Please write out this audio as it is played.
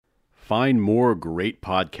Find more great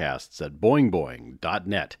podcasts at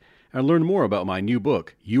boingboing.net and learn more about my new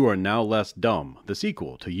book, You Are Now Less Dumb, the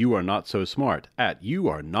sequel to You Are Not So Smart at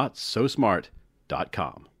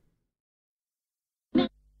youarenotsosmart.com. Came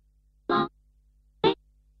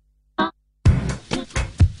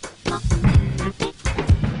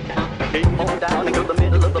on down into the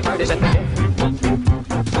middle of the party and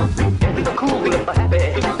getting the cool and the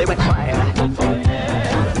happy, they went fire.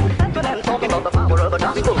 Dancing and talking about the power of the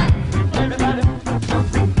gospel.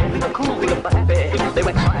 Getting the cool and the happy, they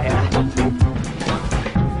went fire.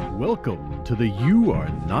 Welcome to the You Are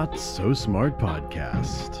Not So Smart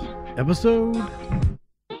podcast, episode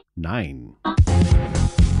 9.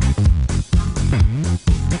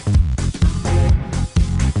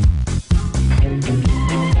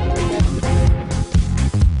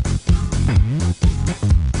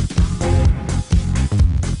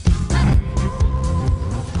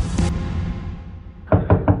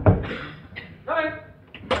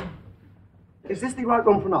 Is this the right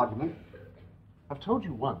one for an argument? I've told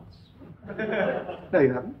you once. No,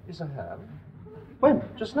 you haven't. Yes, I have. When?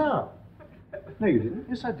 Just now. No, you didn't.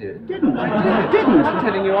 Yes, I did. Didn't. I didn't. I'm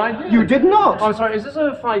telling you I did. You did not. Oh, I'm sorry, is this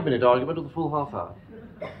a 5-minute argument or the full half hour?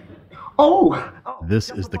 Oh.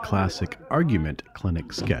 This is the classic argument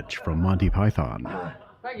clinic sketch from Monty Python.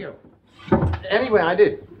 Thank you. Anyway, I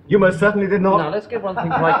did. You most certainly did not. Now, let's get one thing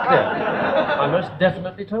quite clear. I most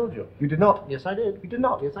definitely told you. You did not. Yes, I did. You did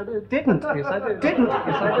not. Yes, I did. Didn't. Yes, I did. Didn't.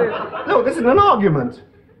 Yes, I did. No, this isn't an argument.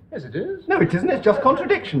 Yes, it is. No, it isn't. It's just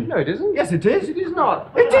contradiction. No, it isn't. Yes, it is. It is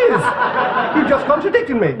not. It is. You just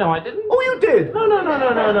contradicted me. No, I didn't. Oh, you did. No.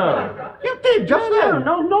 You did just then.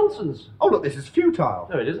 No, nonsense. Oh, look, this is futile.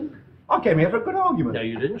 No, it isn't. I came here for a good argument. No,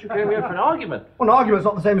 you didn't. You came here for an argument. Well, an argument's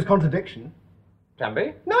not the same as contradiction. Can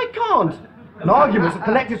be. No, it can't. An argument's a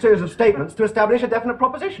connected series of statements to establish a definite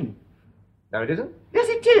proposition. No, it isn't. Yes,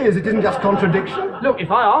 it is. It isn't just contradiction. Look,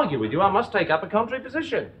 if I argue with you, I must take up a contrary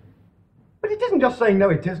position. But it isn't just saying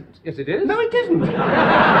no, it isn't. Yes, it is. No, it isn't.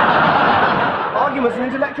 Argument's an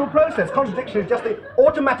intellectual process. Contradiction is just the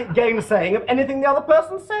automatic gainsaying of anything the other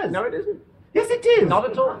person says. No, it isn't. Yes, it is. Not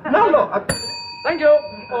at all. No, look. Thank you.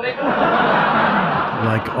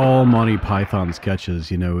 Like all Monty Python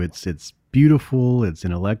sketches, it's beautiful, it's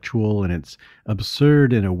intellectual, and it's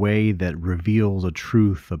absurd in a way that reveals a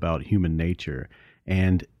truth about human nature.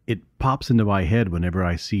 And it pops into my head whenever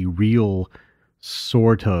I see real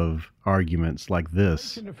sort of arguments like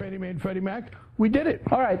this. Freddie made Freddie Mac. We did it.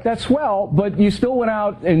 All right, that's swell, but you still went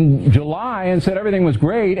out in July and said everything was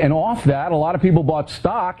great, and off that, a lot of people bought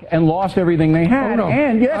stock and lost everything they had. Oh, no.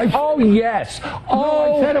 And yes,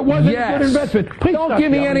 I said it wasn't a good investment. Please don't stop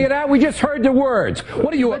give me yelling. any of that. We just heard the words.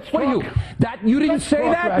 What are you? That you didn't say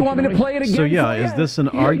that? You want me to play it again? So yeah, is this an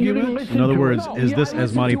argument? listen In other to it. words, No, is yeah, this, I as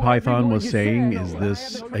listened Monty to Python every was word you saying, said. is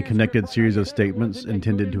this a connected series of statements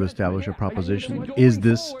intended to establish a proposition? Is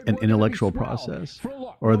this an intellectual process?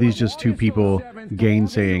 Or are these just two people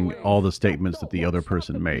gainsaying all the statements that the other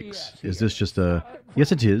person makes? Is this just a,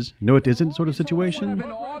 yes it is, no it isn't sort of situation?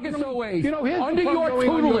 Under here's your the problem going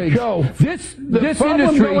on your tutelage, show. this problem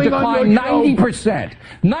industry going on declined your show.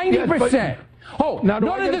 90%. 90%. Oh, Now, do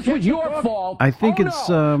none I of get this was to your talk? fault. I think Oh, it's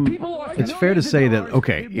no. People lost it's fair to millions of say that, dollars.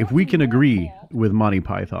 okay, if we can agree with Monty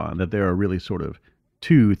Python that there are really sort of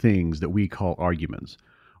two things that we call arguments,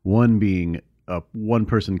 one being one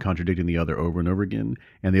person contradicting the other over and over again,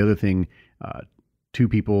 and the other thing, two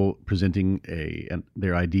people presenting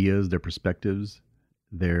their ideas, their perspectives,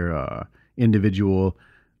 their individual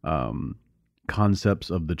concepts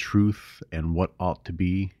of the truth and what ought to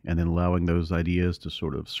be, and then allowing those ideas to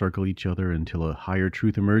sort of circle each other until a higher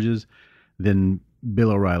truth emerges, then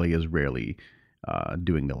Bill O'Reilly is rarely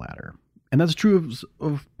doing the latter. And that's true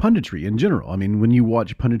of punditry in general. I mean, when you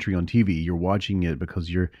watch punditry on TV, you're watching it because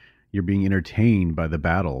you're being entertained by the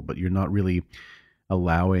battle, but you're not really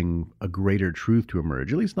allowing a greater truth to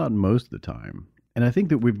emerge, at least not most of the time. And I think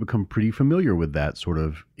that we've become pretty familiar with that sort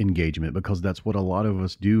of engagement because that's what a lot of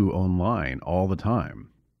us do online all the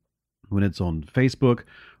time. When it's on Facebook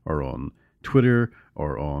or on Twitter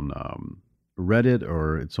or on Reddit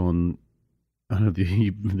or it's on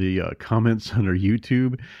the comments under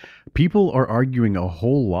YouTube, people are arguing a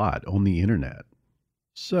whole lot on the internet.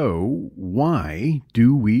 So why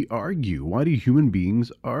do we argue? Why do human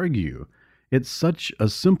beings argue? It's such a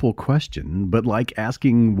simple question, but like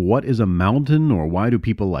asking what is a mountain or why do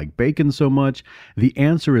people like bacon so much, the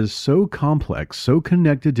answer is so complex, so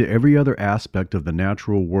connected to every other aspect of the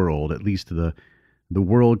natural world, at least the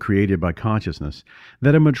world created by consciousness,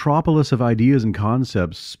 that a metropolis of ideas and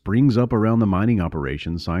concepts springs up around the mining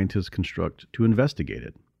operation scientists construct to investigate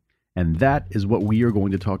it. And that is what we are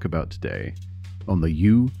going to talk about today on the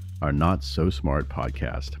You our Not So Smart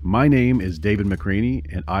podcast. My name is David McRaney,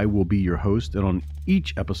 and I will be your host. And on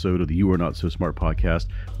each episode of the You Are Not So Smart podcast,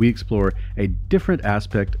 we explore a different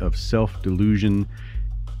aspect of self-delusion.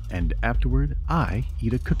 And afterward, I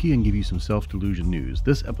eat a cookie and give you some self-delusion news.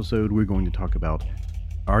 This episode, we're going to talk about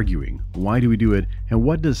arguing. Why do we do it? And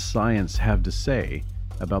what does science have to say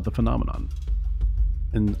about the phenomenon?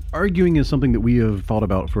 And arguing is something that we have thought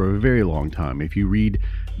about for a very long time. If you read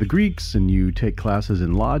the Greeks and you take classes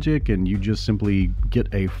in logic and you just simply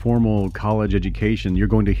get a formal college education, you're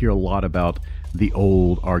going to hear a lot about the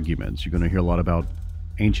old arguments. You're going to hear a lot about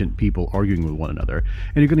ancient people arguing with one another.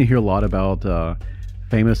 And you're going to hear a lot about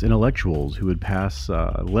famous intellectuals who would pass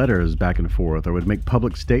letters back and forth or would make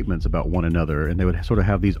public statements about one another. And they would sort of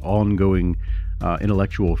have these ongoing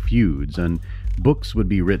intellectual feuds. And books would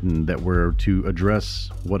be written that were to address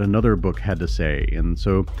what another book had to say. And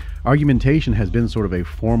so argumentation has been sort of a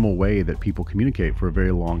formal way that people communicate for a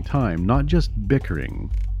very long time, not just bickering,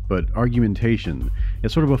 but argumentation.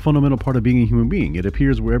 It's sort of a fundamental part of being a human being. It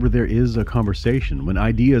appears wherever there is a conversation. When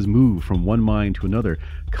ideas move from one mind to another,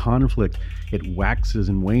 conflict, it waxes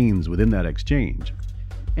and wanes within that exchange.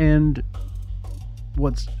 And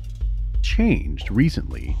what's changed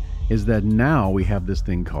recently is that now we have this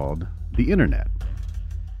thing called the internet.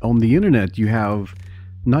 On the internet, you have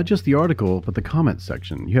not just the article, but the comment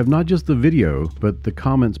section. You have not just the video, but the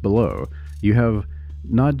comments below. You have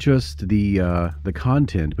not just the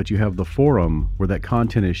content, but you have the forum where that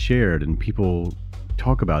content is shared and people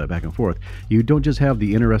talk about it back and forth. You don't just have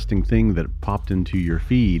the interesting thing that popped into your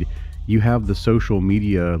feed. You have the social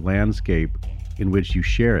media landscape in which you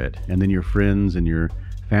share it, and then your friends and your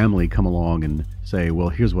family come along and say, well,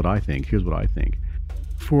 here's what I think, here's what I think.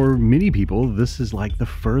 For many people, this is like the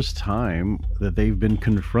first time that they've been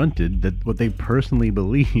confronted that what they personally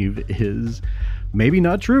believe is maybe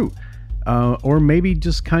not true, or maybe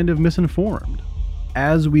just kind of misinformed.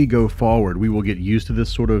 As we go forward, we will get used to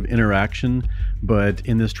this sort of interaction, but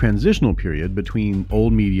in this transitional period between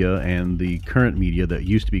old media and the current media that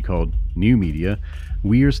used to be called new media,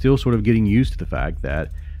 we are still sort of getting used to the fact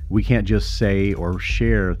that we can't just say or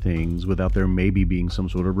share things without there maybe being some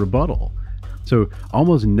sort of rebuttal. So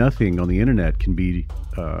almost nothing on the internet can be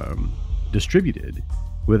distributed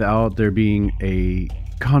without there being a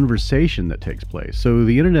conversation that takes place. So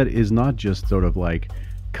the internet is not just sort of like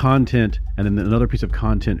content and then another piece of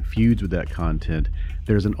content feuds with that content.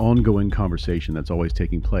 There's an ongoing conversation that's always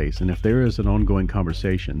taking place. And if there is an ongoing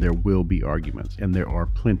conversation, there will be arguments, and there are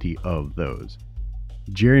plenty of those.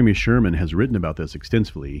 Jeremy Sherman has written about this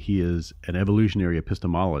extensively. He is an evolutionary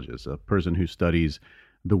epistemologist, a person who studies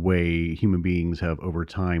the way human beings have over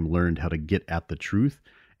time learned how to get at the truth.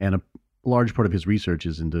 And a large part of his research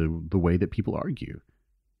is into the way that people argue.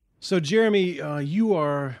 So Jeremy, you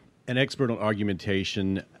are an expert on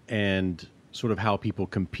argumentation and sort of how people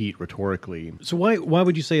compete rhetorically. So why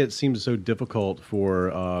would you say it seems so difficult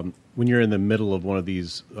for when you're in the middle of one of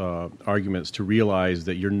these arguments to realize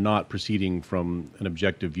that you're not proceeding from an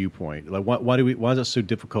objective viewpoint? Like why is it so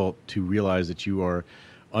difficult to realize that you are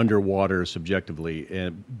underwater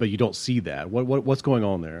subjectively, but you don't see that? What's going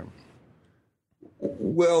on there?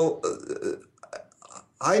 Well,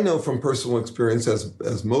 I know from personal experience,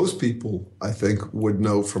 as most people I think would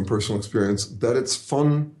know from personal experience, that it's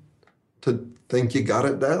fun to think you got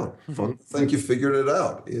it down, fun to think you figured it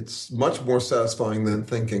out. It's much more satisfying than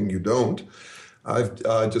thinking you don't. I've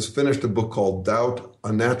just finished a book called Doubt,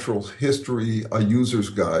 A Natural History, A User's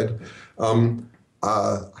Guide.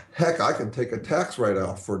 Heck, I can take a tax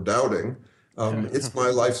write-off for doubting. It's my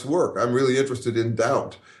life's work. I'm really interested in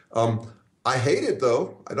doubt. I hate it,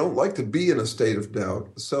 though. I don't like to be in a state of doubt.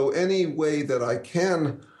 So any way that I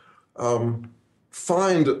can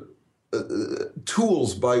find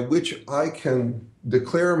tools by which I can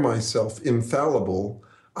declare myself infallible,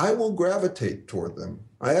 I will gravitate toward them.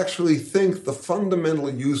 I actually think the fundamental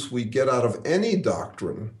use we get out of any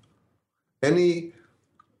doctrine, any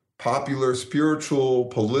popular, spiritual,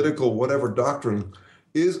 political, whatever doctrine,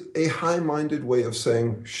 is a high-minded way of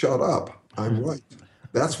saying, shut up, I'm right.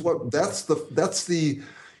 That's the,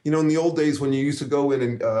 in the old days when you used to go in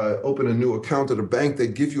and open a new account at a bank,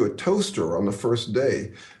 they'd give you a toaster on the first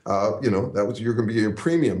day. You're going to be a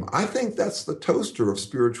premium. I think that's the toaster of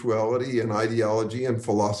spirituality and ideology and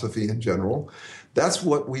philosophy in general. That's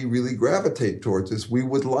what we really gravitate towards, is we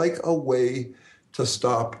would like a way to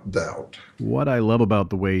stop doubt. What I love about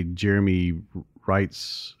the way Jeremy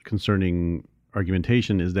writes concerning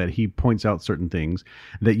argumentation is that he points out certain things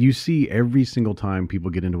that you see every single time people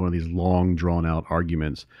get into one of these long, drawn-out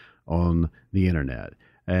arguments on the internet.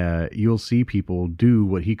 You'll see people do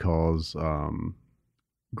what he calls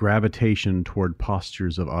gravitation toward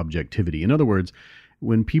postures of objectivity. In other words,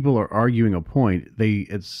 when people are arguing a point,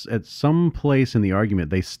 it's at some place in the argument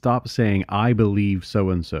they stop saying I believe so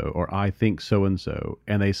and so or I think so and so,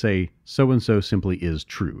 and they say so and so simply is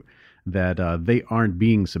true. That they aren't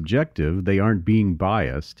being subjective, they aren't being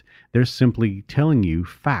biased. They're simply telling you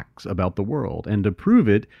facts about the world, and to prove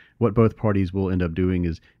it, what both parties will end up doing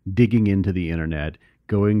is digging into the internet,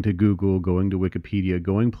 going to Google, going to Wikipedia,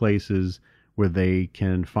 going places where they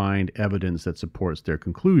can find evidence that supports their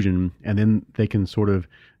conclusion, and then they can sort of,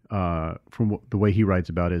 from the way he writes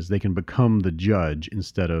about it, is they can become the judge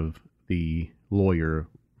instead of the lawyer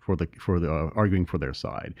for the arguing for their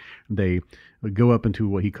side. They go up into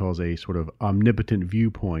what he calls a sort of omnipotent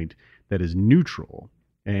viewpoint that is neutral,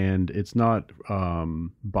 and it's not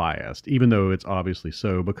biased, even though it's obviously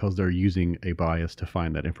so because they're using a bias to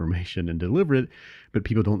find that information and deliver it, but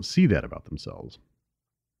people don't see that about themselves.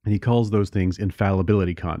 And he calls those things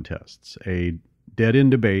infallibility contests, a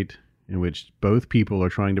dead-end debate in which both people are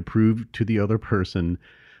trying to prove to the other person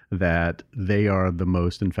that they are the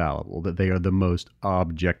most infallible, that they are the most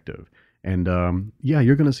objective. And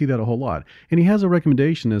you're going to see that a whole lot. And he has a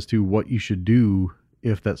recommendation as to what you should do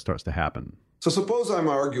if that starts to happen. So suppose I'm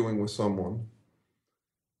arguing with someone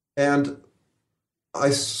and I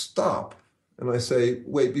stop and I say,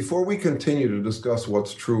 wait, before we continue to discuss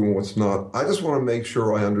what's true and what's not, I just want to make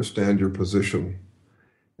sure I understand your position.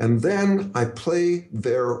 And then I play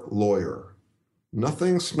their lawyer.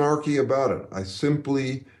 Nothing snarky about it. I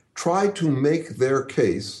simply try to make their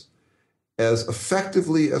case as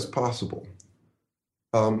effectively as possible.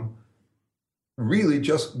 Really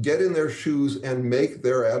just get in their shoes and make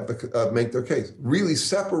their case. Really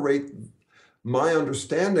separate my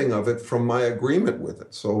understanding of it from my agreement with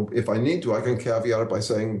it. So if I need to, I can caveat it by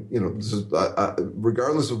saying, this is,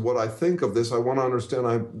 regardless of what I think of this, I want to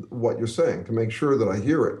understand what you're saying to make sure that I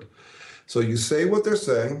hear it. So you say what they're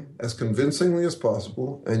saying as convincingly as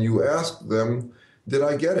possible, and you ask them, did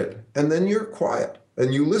I get it? And then you're quiet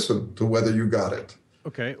and you listen to whether you got it.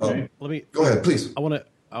 Okay. Let me go ahead, please. I want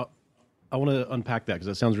to unpack that because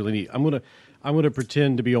that sounds really neat. I'm going to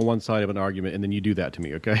pretend to be on one side of an argument, and then you do that to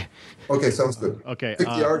me, okay? Okay, sounds good. Okay. Pick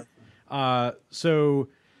the argument.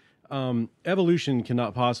 Evolution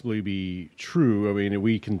cannot possibly be true. I mean,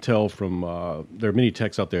 we can tell from there are many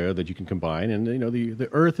texts out there that you can combine, and the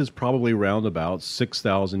Earth is probably around about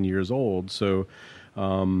 6,000 years old. So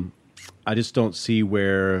I just don't see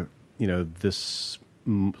where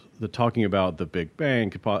the talking about the Big Bang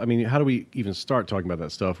could I mean, how do we even start talking about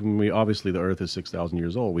that stuff? I mean, obviously the Earth is 6,000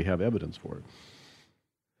 years old. We have evidence for it.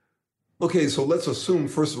 Okay, so let's assume,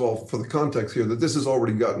 first of all, for the context here, that this has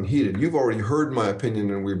already gotten heated. You've already heard my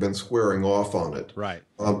opinion, and we've been squaring off on it. Right.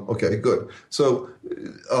 Okay, good. So,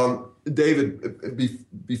 David,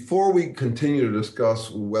 before we continue to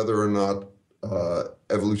discuss whether or not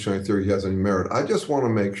evolutionary theory has any merit, I just want to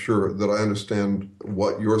make sure that I understand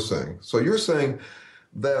what you're saying. So you're saying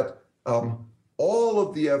that all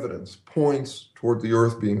of the evidence points toward the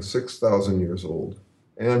Earth being 6,000 years old.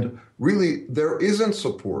 And really, there isn't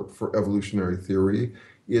support for evolutionary theory.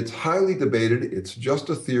 It's highly debated. It's just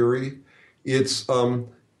a theory. It's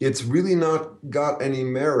really not got any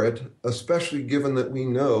merit, especially given that we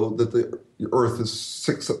know that the Earth is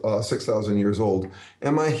 6,000 years old.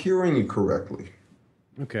 Am I hearing you correctly?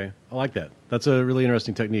 Okay, I like that. That's a really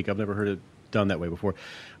interesting technique. I've never heard it done that way before.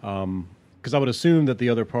 Because I would assume that the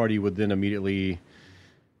other party would then immediately,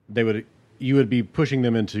 you would be pushing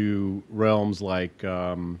them into realms like,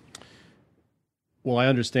 well, I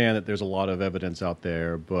understand that there's a lot of evidence out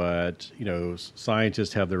there, but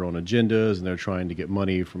scientists have their own agendas and they're trying to get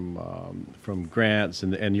money from grants,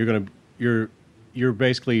 and you're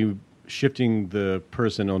basically shifting the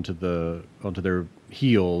person onto their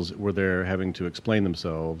heels where they're having to explain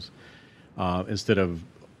themselves instead of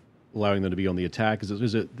allowing them to be on the attack. Is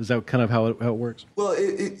that kind of how it works? Well,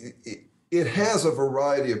 it has a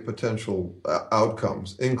variety of potential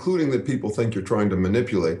outcomes, including that people think you're trying to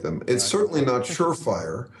manipulate them. It's certainly not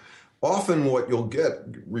surefire. Often what you'll get,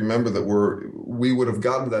 remember that we would have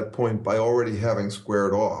gotten to that point by already having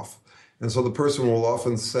squared off. And so the person will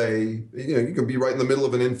often say, you can be right in the middle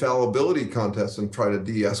of an infallibility contest and try to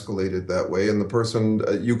de-escalate it that way. And the person,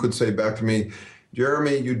 you could say back to me,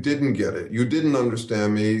 Jeremy, you didn't get it. You didn't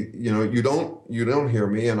understand me. You don't hear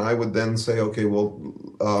me. And I would then say, okay, well,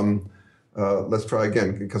 let's try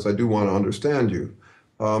again, because I do want to understand you.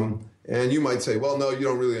 And you might say, well, no, you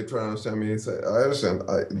don't really try to understand me. Say, I understand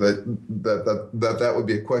that would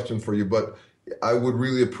be a question for you, but I would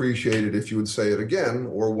really appreciate it if you would say it again,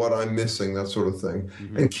 or what I'm missing, that sort of thing.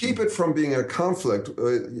 And keep it from being a conflict.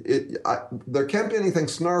 There can't be anything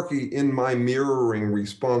snarky in my mirroring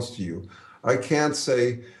response to you. I can't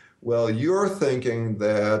say, well, you're thinking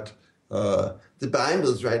that the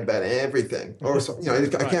Bible's right about everything, or something.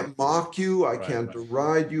 I can't mock you, I can't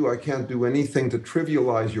deride you, I can't do anything to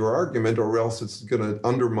trivialize your argument, or else it's going to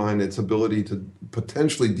undermine its ability to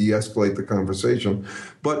potentially de-escalate the conversation.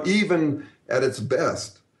 But even at its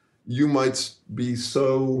best, you might be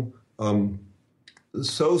so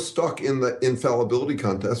stuck in the infallibility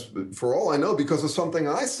contest, for all I know, because of something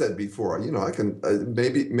I said before. I can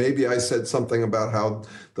maybe I said something about how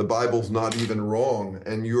the Bible's not even wrong,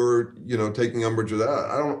 and you're taking umbrage with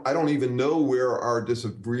that. I don't even know where our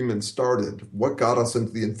disagreement started. What got us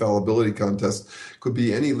into the infallibility contest could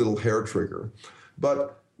be any little hair trigger.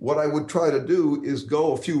 But what I would try to do is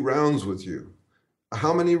go a few rounds with you.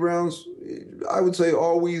 How many rounds? I would say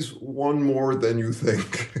always one more than you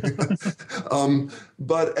think.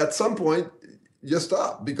 But at some point, you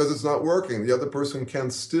stop because it's not working. The other person can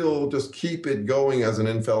still just keep it going as an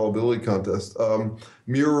infallibility contest.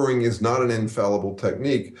 Mirroring is not an infallible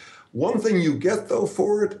technique. One thing you get, though,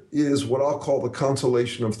 for it is what I'll call the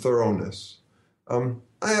consolation of thoroughness.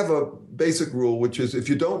 I have a basic rule, which is if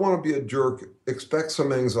you don't want to be a jerk, expect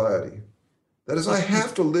some anxiety. That is, I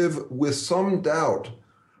have to live with some doubt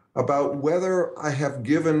about whether I have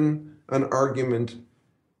given an argument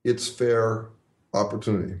its fair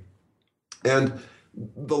opportunity. And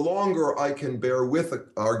the longer I can bear with an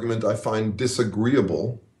argument I find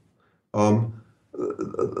disagreeable,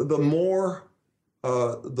 the more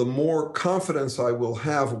confidence I will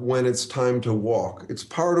have when it's time to walk. It's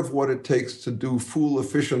part of what it takes to do fool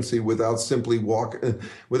efficiency without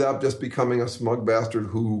just becoming a smug bastard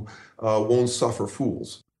who won't suffer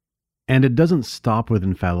fools. And it doesn't stop with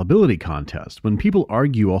infallibility contests. When people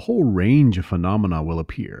argue, a whole range of phenomena will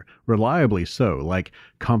appear, reliably so, like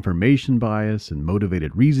confirmation bias and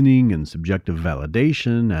motivated reasoning and subjective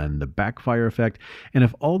validation and the backfire effect. And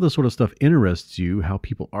if all this sort of stuff interests you, how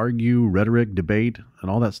people argue, rhetoric, debate,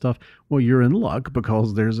 and all that stuff, well, you're in luck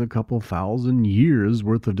because there's a couple thousand years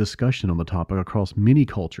worth of discussion on the topic across many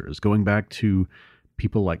cultures, going back to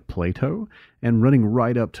people like Plato and running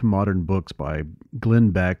right up to modern books by Glenn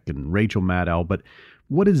Beck and Rachel Maddow. But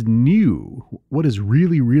what is new, what is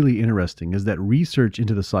really, really interesting is that research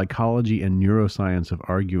into the psychology and neuroscience of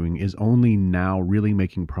arguing is only now really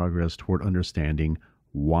making progress toward understanding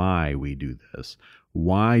why we do this.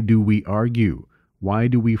 Why do we argue? Why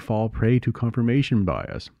do we fall prey to confirmation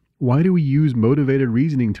bias? Why do we use motivated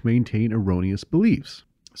reasoning to maintain erroneous beliefs?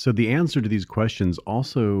 So the answer to these questions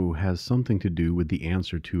also has something to do with the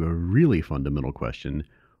answer to a really fundamental question.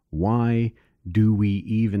 Why do we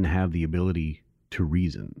even have the ability to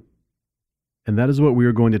reason? And that is what we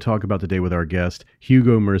are going to talk about today with our guest,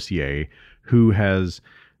 Hugo Mercier, who has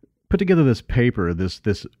put together this paper,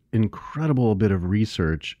 this incredible bit of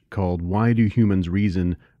research called Why Do Humans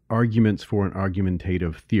Reason? Arguments for an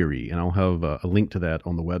Argumentative Theory. And I'll have a link to that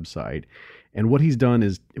on the website. And what he's done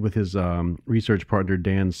is, with his research partner,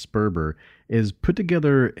 Dan Sperber, is put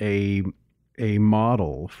together a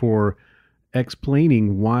model for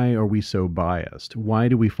explaining why are we so biased? Why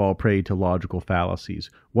do we fall prey to logical fallacies?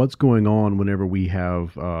 What's going on whenever we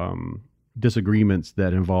have disagreements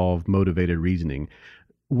that involve motivated reasoning?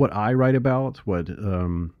 What I write about, what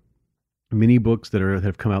many books that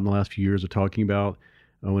have come out in the last few years are talking about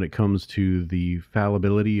when it comes to the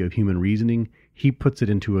fallibility of human reasoning, he puts it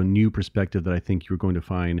into a new perspective that I think you're going to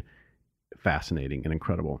find fascinating and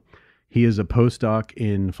incredible. He is a postdoc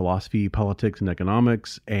in philosophy, politics, and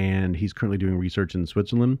economics, and he's currently doing research in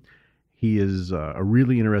Switzerland. He is a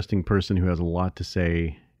really interesting person who has a lot to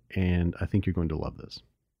say, and I think you're going to love this.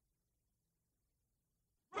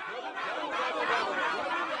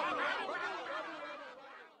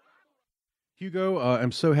 Hugo,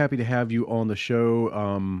 I'm so happy to have you on the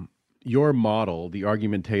show. Your model, the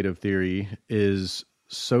argumentative theory, is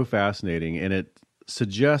so fascinating, and it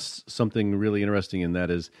suggests something really interesting, and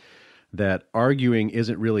that is that arguing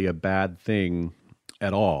isn't really a bad thing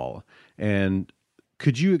at all. And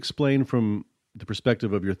could you explain from the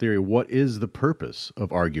perspective of your theory, what is the purpose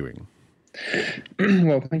of arguing?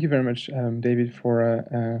 Well, thank you very much, David,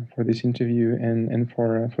 for this interview and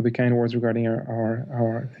for the kind words regarding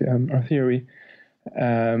our theory.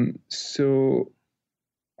 So,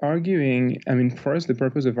 arguing. I mean, for us, the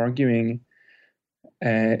purpose of arguing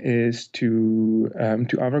is to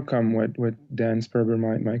overcome what Dan Sperber,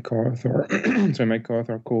 my co-author, my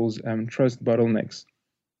co-author calls trust bottlenecks.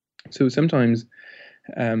 So sometimes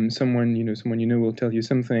Someone will tell you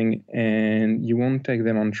something, and you won't take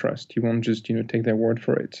them on trust. You won't just take their word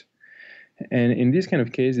for it. And in these kind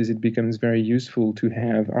of cases, it becomes very useful to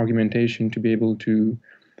have argumentation to be able to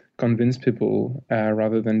convince people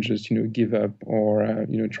rather than just give up or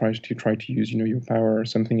try to use your power or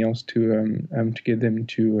something else to get them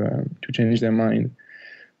to change their mind.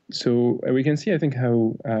 So we can see, I think,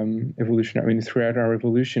 how throughout our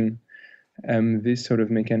evolution, this sort of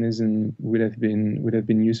mechanism would have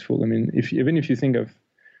been useful. I mean, if you think of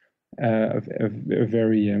a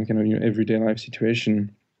very everyday life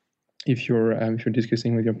situation, if you're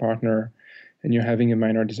discussing with your partner and you're having a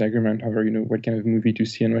minor disagreement over what kind of movie to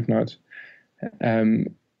see and whatnot,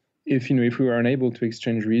 if we were unable to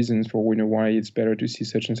exchange reasons for why it's better to see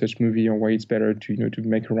such and such movie, or why it's better to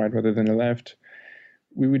make a right rather than a left,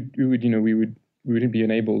 we wouldn't be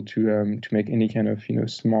unable to make any kind of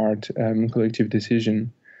smart collective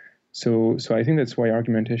decision. So I think that's why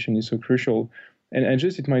argumentation is so crucial. And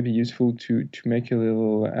just it might be useful to make a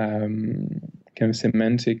little kind of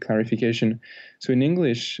semantic clarification. So in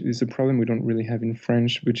English, there's a problem we don't really have in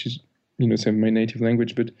French, which is my native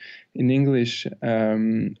language. But in English,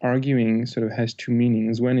 arguing sort of has two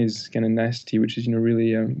meanings. One is kind of nasty, which is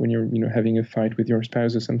really when you're having a fight with your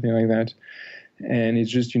spouse or something like that, and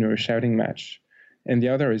it's just a shouting match. And the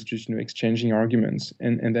other is just exchanging arguments,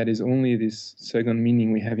 and that is only this second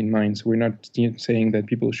meaning we have in mind. So we're not saying that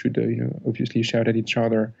people should obviously shout at each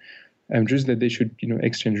other, just that they should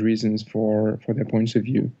exchange reasons for their points of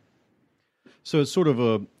view. So it's sort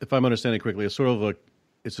of if I'm understanding correctly, it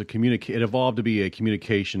evolved to be a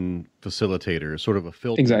communication facilitator, sort of a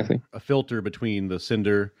filter, exactly, a filter between the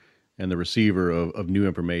sender and the receiver of new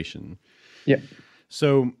information. Yeah.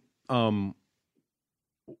 So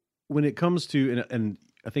when it comes to, and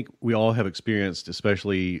I think we all have experienced,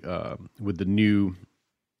 especially with the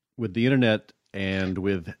internet and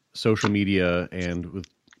with social media and with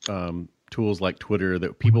tools like Twitter,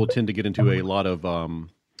 that people tend to get into a lot of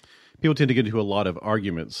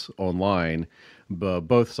arguments online,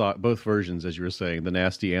 both versions, as you were saying, the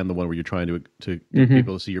nasty and the one where you're trying to get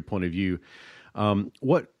people to see your point of view.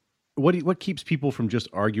 What keeps people from just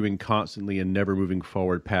arguing constantly and never moving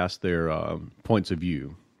forward past their points of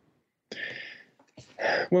view?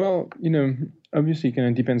 Well, obviously it kind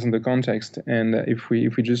of depends on the context, and if we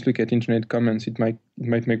just look at internet comments, it might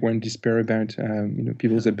make one despair about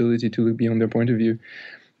people's ability to look beyond their point of view.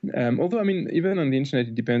 Although, I mean, even on the internet,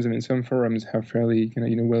 it depends. I mean, some forums have fairly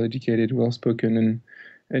well educated, well spoken,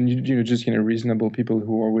 and just reasonable people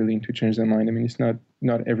who are willing to change their mind. I mean, it's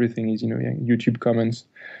not everything is YouTube comments,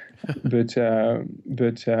 but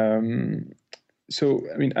so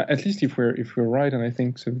I mean, at least if we're right, and I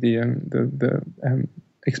think so the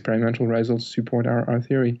experimental results support our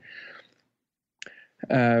theory.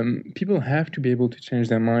 People have to be able to change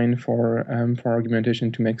their mind for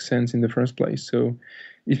argumentation to make sense in the first place. So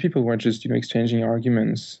if people were just exchanging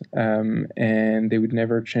arguments and they would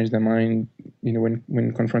never change their mind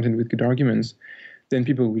when confronted with good arguments, then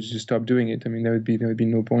people would just stop doing it. I mean, there would be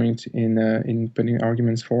no point in putting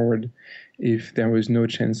arguments forward if there was no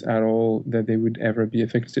chance at all that they would ever be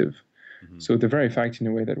effective. Mm-hmm. So the very fact, in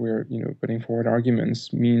a way, that we're putting forward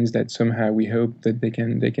arguments means that somehow we hope that they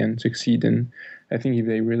can succeed. And I think if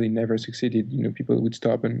they really never succeeded, people would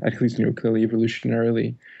stop. And at least clearly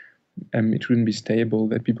evolutionarily, it wouldn't be stable.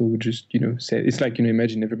 That people would just say, it's like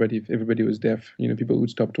imagine if everybody was deaf, people would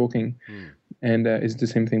stop talking. And it's the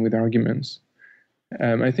same thing with arguments.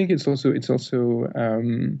 I think it's also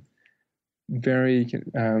very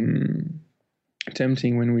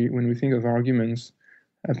tempting when we think of arguments,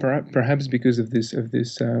 perhaps because of this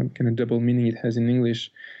kind of double meaning it has in English,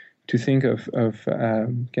 to think of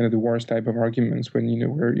kind of the worst type of arguments when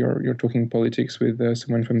where you're talking politics with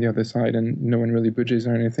someone from the other side and no one really budges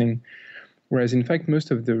or anything, whereas in fact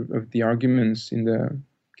most of the arguments in the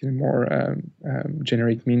more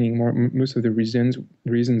generic meaning, most of the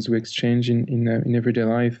reasons we exchange in everyday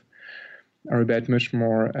life are about much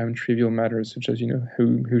more trivial matters, such as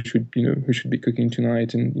who should be cooking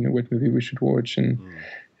tonight, and what movie we should watch, and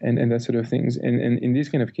that sort of things. And in these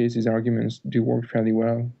kind of cases, arguments do work fairly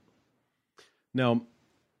well. Now,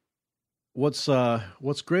 what's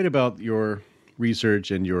great about your research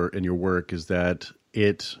and your work is that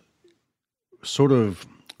it sort of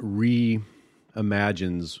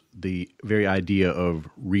reimagines the very idea of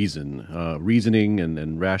reasoning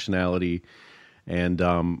and rationality. And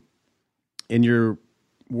in your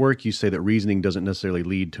work, you say that reasoning doesn't necessarily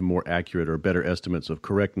lead to more accurate or better estimates of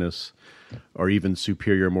correctness or even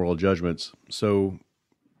superior moral judgments. So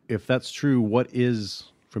if that's true, what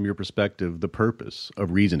is, from your perspective, the purpose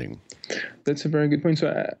of reasoning? That's a very good point.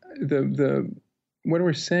 So what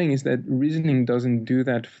we're saying is that reasoning doesn't do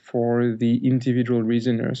that for the individual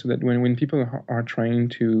reasoner. So that when people are trying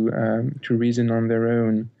to reason on their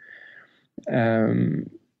own,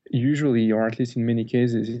 usually, or at least in many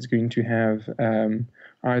cases, it's going to have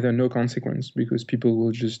either no consequence, because people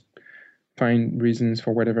will just find reasons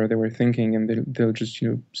for whatever they were thinking, and they'll just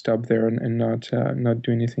stop there and not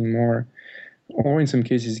do anything more. Or in some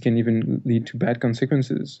cases, it can even lead to bad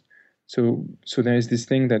consequences. So there's this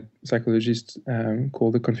thing that psychologists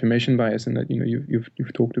call the confirmation bias, and that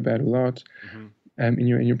you've talked about a lot in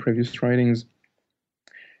your previous writings.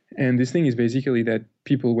 And this thing is basically that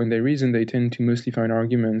people, when they reason, they tend to mostly find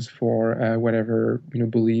arguments for whatever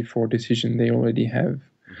belief or decision they already have.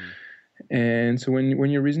 And so when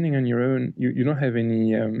you're reasoning on your own, you don't have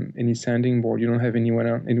any sounding board. You don't have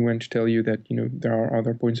anyone to tell you that there are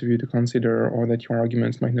other points of view to consider, or that your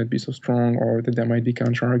arguments might not be so strong, or that there might be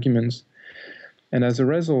counter arguments. And as a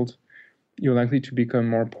result, you're likely to become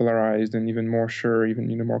more polarized and even more sure,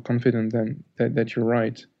 even more confident that you're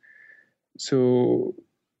right. So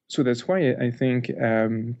that's why I think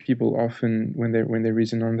people often, when they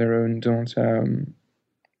reason on their own,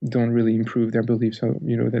 don't really improve their beliefs, or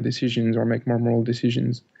their decisions, or make more moral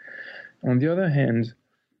decisions. On the other hand,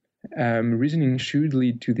 reasoning should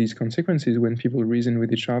lead to these consequences when people reason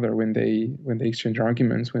with each other, when they exchange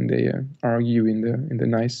arguments, when they argue in the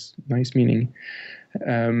nice meaning.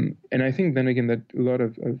 And I think then again that a lot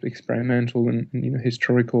of experimental and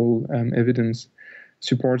historical evidence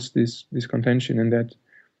supports this contention, and that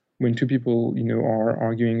when two people are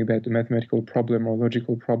arguing about a mathematical problem or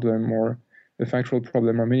logical problem or a factual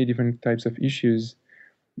problem or many different types of issues,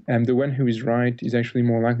 the one who is right is actually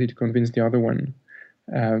more likely to convince the other one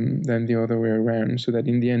than the other way around. So that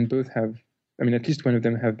in the end, both have, at least one of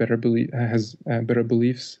them has better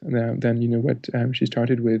beliefs than what she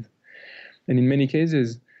started with. And in many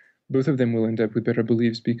cases, both of them will end up with better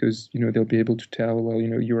beliefs, because they'll be able to tell, well,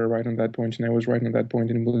 you were right on that point and I was right on that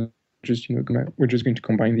point, and we're just going to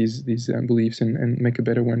combine these beliefs and make a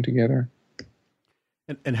better one together.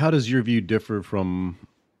 And how does your view differ from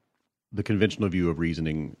the conventional view of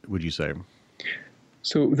reasoning, would you say?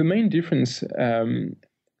 So the main difference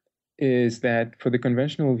is that for the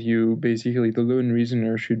conventional view, basically the lone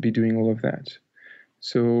reasoner should be doing all of that.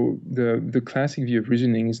 So the classic view of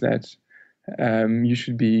reasoning is that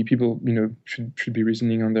people should be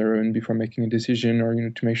reasoning on their own before making a decision, or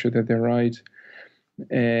to make sure that they're right.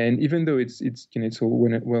 And even though it's all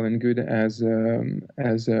well and good as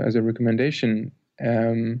a recommendation,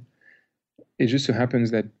 it just so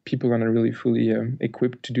happens that people are not really fully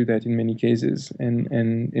equipped to do that in many cases, and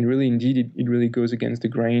really, indeed, it really goes against the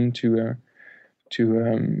grain to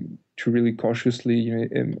really cautiously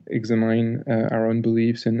examine our own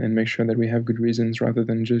beliefs and make sure that we have good reasons, rather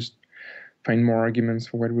than just find more arguments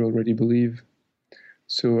for what we already believe.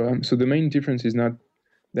 So the main difference is not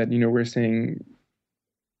that we're saying,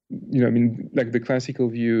 like the classical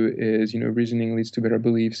view is reasoning leads to better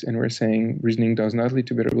beliefs, and we're saying reasoning does not lead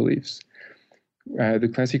to better beliefs.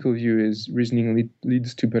 The classical view is reasoning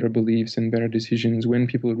leads to better beliefs and better decisions when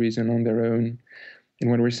people reason on their own. And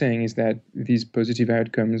what we're saying is that these positive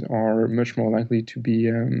outcomes are much more likely to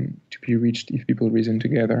be reached if people reason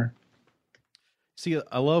together. See,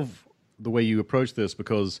 I love the way you approach this,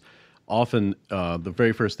 because often the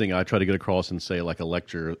very first thing I try to get across and say, like a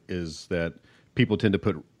lecture, is that people tend to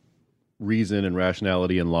put reason and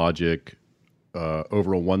rationality and logic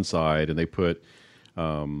over on one side, and they put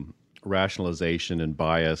rationalization and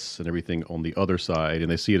bias and everything on the other side,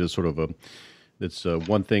 and they see it as sort of it's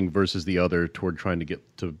one thing versus the other toward trying to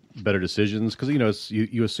get to better decisions. Because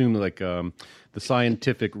you assume like the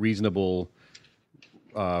scientific, reasonable,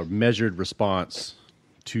 measured response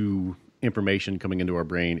to information coming into our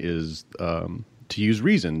brain is to use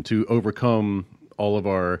reason to overcome all of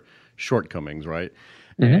our shortcomings, right?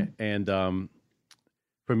 Mm-hmm. And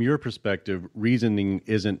from your perspective, reasoning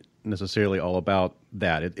isn't necessarily all about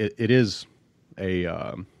that. It is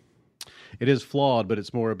flawed, but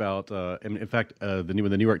it's more about. In fact, when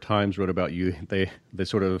the New York Times wrote about you, they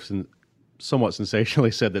sort of somewhat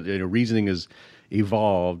sensationally said that reasoning is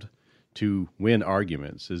evolved to win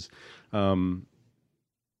arguments.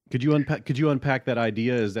 Could you unpack that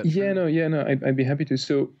idea? Is that true? I'd be happy to.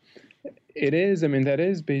 So it is. That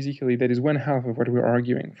is one half of what we're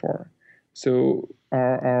arguing for. So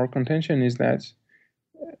our contention is that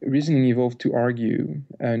reasoning evolved to argue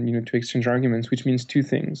and to exchange arguments, which means two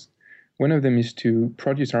things. One of them is to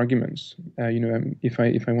produce arguments. If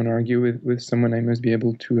I want to argue with someone, I must be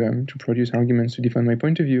able to produce arguments to defend my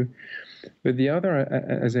point of view. But the other,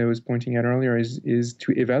 as I was pointing out earlier, is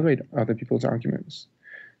to evaluate other people's arguments.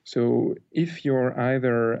 So if you're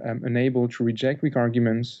either unable to reject weak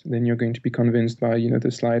arguments, then you're going to be convinced by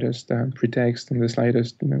the slightest pretext and the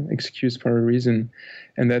slightest excuse for a reason,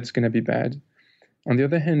 and that's going to be bad. On the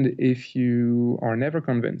other hand, if you are never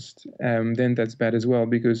convinced, then that's bad as well,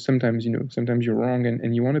 because sometimes you're wrong,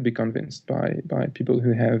 and you want to be convinced by people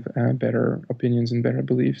who have better opinions and better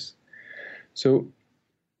beliefs. So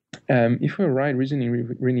if we're right,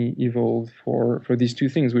 reasoning really evolved for these two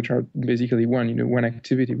things, which are basically one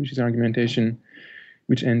activity, which is argumentation,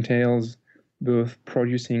 which entails both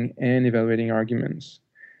producing and evaluating arguments.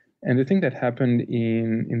 And the thing that happened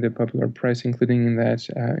in the popular press, including in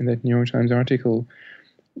that New York Times article,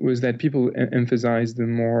 was that people emphasized the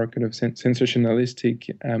more kind of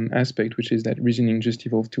sensationalistic aspect, which is that reasoning just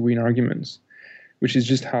evolved to win arguments, which is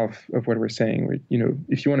just half of what we're saying.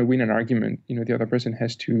 If you want to win an argument, the other person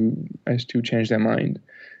has to change their mind.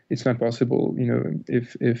 It's not possible.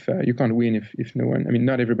 If you can't win if no one. I mean,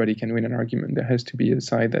 not everybody can win an argument. There has to be a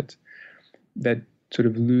side that sort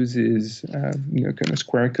of loses, kind of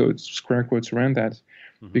square quotes around that,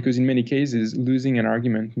 because in many cases, losing an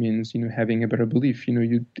argument means having a better belief.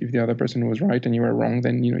 If the other person was right and you were wrong,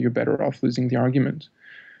 then you're better off losing the argument.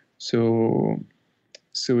 So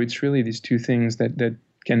it's really these two things that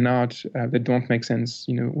cannot that don't make sense,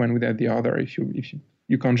 one without the other. If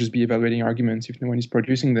you can't just be evaluating arguments if no one is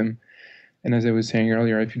producing them, and as I was saying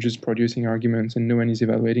earlier, if you're just producing arguments and no one is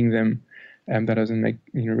evaluating them, that doesn't make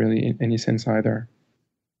really any sense either.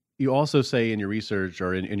 You also say in your research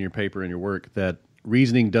or in your paper, in your work, that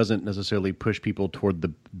reasoning doesn't necessarily push people toward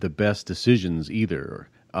the best decisions either,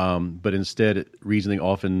 but instead reasoning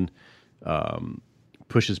often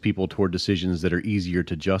pushes people toward decisions that are easier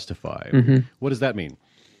to justify. Mm-hmm. What does that mean?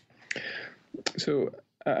 So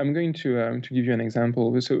I'm going to give you an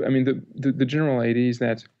example. So I mean, the general idea is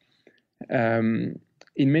that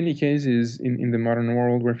in many cases in the modern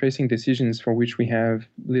world, we're facing decisions for which we have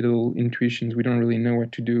little intuitions. We don't really know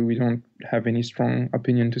what to do. We don't have any strong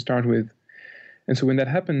opinion to start with. And so when that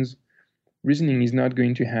happens, reasoning is not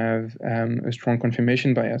going to have a strong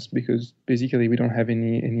confirmation bias, because basically we don't have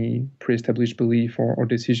any pre-established belief or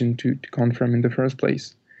decision to confirm in the first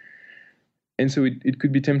place. And so it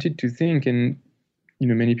could be tempted to think, and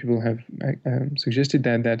many people have suggested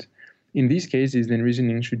that in these cases, then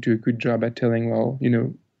reasoning should do a good job at telling, well,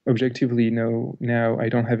 objectively, no, now I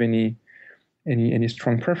don't have any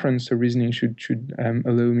strong preference, so reasoning should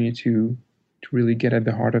allow me to really get at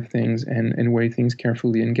the heart of things and weigh things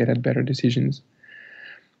carefully and get at better decisions.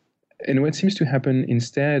 And what seems to happen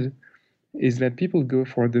instead is that people go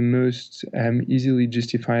for the most easily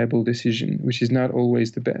justifiable decision, which is not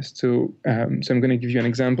always the best. So I'm going to give you an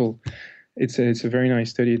example. It's a very nice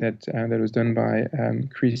study that was done by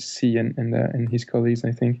Chris C. and his colleagues,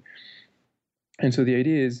 I think. And so the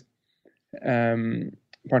idea is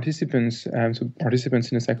participants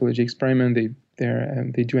in a psychology experiment,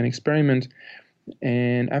 they do an experiment,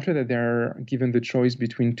 and after that they're given the choice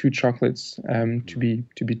between two chocolates to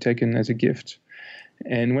be taken as a gift.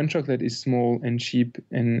 And one chocolate is small and cheap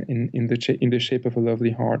and in the shape of a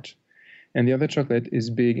lovely heart. And the other chocolate is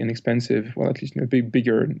big and expensive, well, at least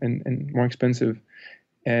bigger and more expensive,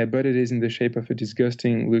 but it is in the shape of a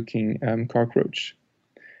disgusting-looking cockroach.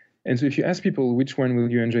 And so if you ask people which one will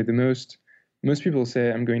you enjoy the most people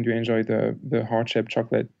say, I'm going to enjoy the heart-shaped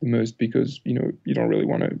chocolate the most, because you don't really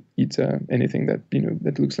want to eat anything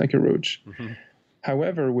that looks like a roach. Mm-hmm.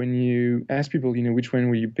 However, when you ask people, which one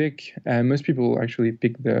will you pick, most people actually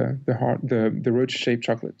pick the roach-shaped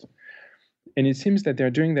chocolate. And it seems that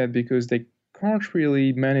they're doing that because they can't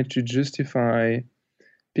really manage to justify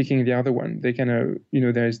picking the other one. They kind of,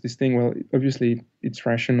 there's this thing, well, obviously it's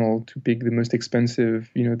rational to pick the most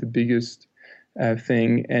expensive, the biggest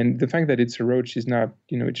thing. And the fact that it's a roach is not,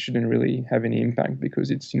 it shouldn't really have any impact,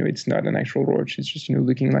 because it's, it's not an actual roach. It's just,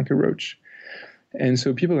 looking like a roach. And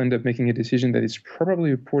so people end up making a decision that is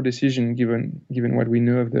probably a poor decision given what we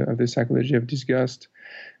know of the psychology of disgust.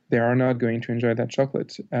 They are not going to enjoy that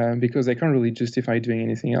chocolate because they can't really justify doing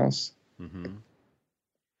anything else. Mm-hmm.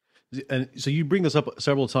 And so you bring this up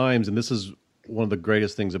several times, and this is one of the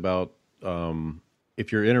greatest things about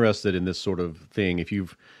if you're interested in this sort of thing,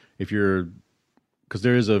 because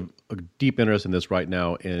there is a deep interest in this right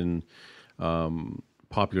now in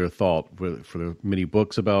popular thought for the many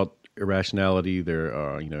books about irrationality. There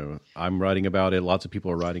are, I'm writing about it. Lots of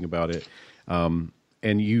people are writing about it.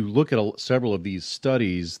 And you look at several of these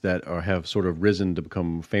studies that have sort of risen to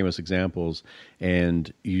become famous examples,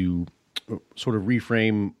 and you sort of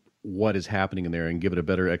reframe what is happening in there and give it a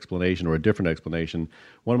better explanation or a different explanation.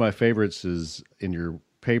 One of my favorites is in your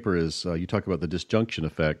paper is you talk about the disjunction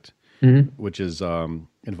effect, mm-hmm. which is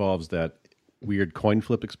involves that weird coin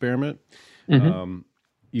flip experiment. Mm-hmm.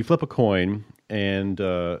 You flip a coin, and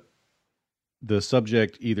the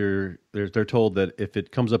subject either they're told that if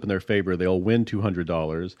it comes up in their favor, they'll win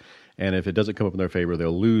 $200, and if it doesn't come up in their favor,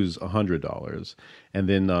 they'll lose $100. And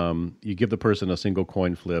then you give the person a single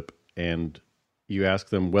coin flip, and you ask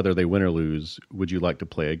them whether they win or lose. Would you like to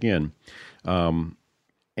play again?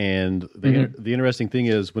 And the interesting thing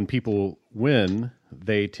is, when people win,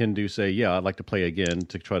 they tend to say, "Yeah, I'd like to play again,"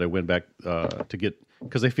 to try to win back to get,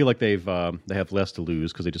 because they feel like they have less to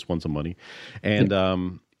lose because they just won some money, and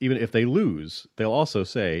even if they lose, they'll also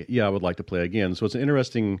say, "Yeah, I would like to play again." So it's an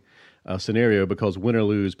interesting scenario, because win or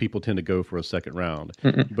lose, people tend to go for a second round.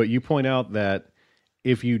 But you point out that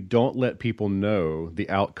if you don't let people know the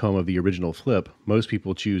outcome of the original flip, most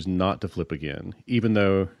people choose not to flip again, even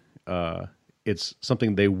though it's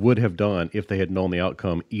something they would have done if they had known the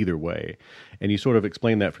outcome either way. And you sort of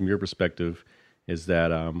explain that from your perspective, is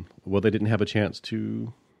that, well, they didn't have a chance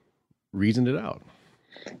to reason it out.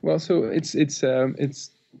 Well, so it's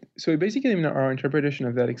so basically, I mean, our interpretation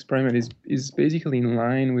of that experiment is basically in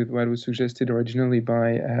line with what was suggested originally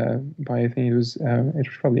by I think it was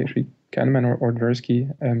probably actually Kahneman or Tversky,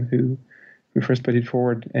 who first put it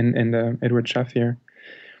forward, and Edward Shafir.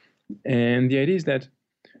 And the idea is that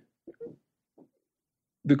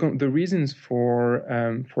the reasons for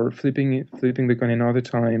flipping the coin another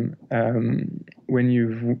time, when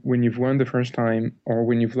you've won the first time or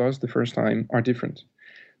when you've lost the first time, are different.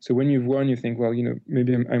 So when you've won, you think, well,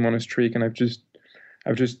 maybe I'm on a streak and I've just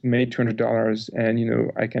made $200,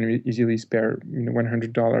 and I can easily spare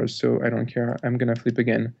 $100, so I don't care, I'm gonna flip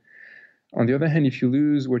again. On the other hand, if you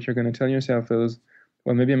lose, what you're gonna tell yourself is,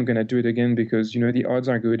 well, maybe I'm gonna do it again because the odds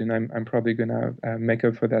are good, and I'm probably gonna make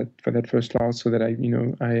up for that first loss, so that I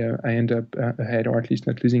end up ahead, or at least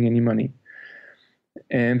not losing any money.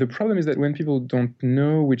 And the problem is that when people don't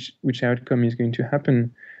know which outcome is going to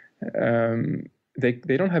happen,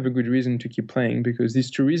 they don't have a good reason to keep playing, because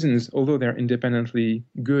these two reasons, although they're independently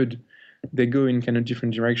good, they go in kind of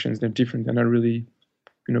different directions. They're different. They're not really,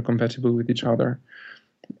 compatible with each other.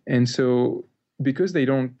 And so, because they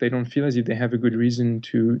don't feel as if they have a good reason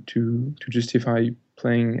to justify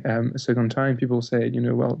playing a second time, people say,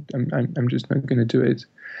 well, I'm just not going to do it.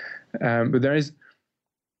 But there is,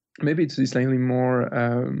 maybe it's slightly more,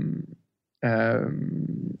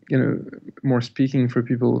 more speaking for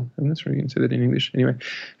people. I'm not sure you can say that in English. Anyway,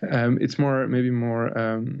 it's maybe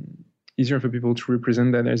more easier for people to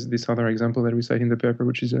represent that. There's this other example that we cite in the paper,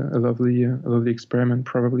 which is a lovely experiment,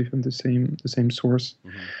 probably from the same source.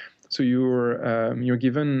 Mm-hmm. So you're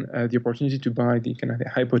given the opportunity to buy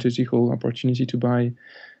the hypothetical opportunity to buy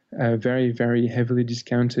a very, very heavily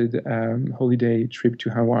discounted holiday trip to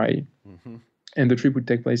Hawaii. Mm-hmm. And the trip would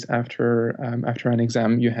take place after an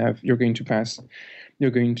exam you're going to pass,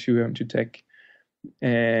 you're going to take.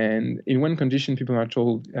 And in one condition, people are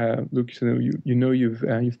told, look, so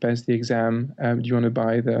you've passed the exam. Do you want to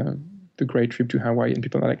buy the great trip to Hawaii? And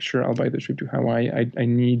people are like, sure, I'll buy the trip to Hawaii. I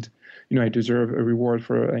need, I deserve a reward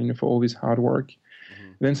for all this hard work.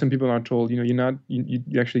 Mm-hmm. Then some people are told, you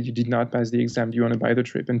did not pass the exam. Do you want to buy the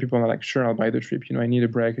trip? And people are like, sure, I'll buy the trip. I need a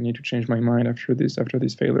break. I need to change my mind after this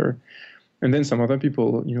failure. And then some other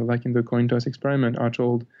people, like in the coin toss experiment, are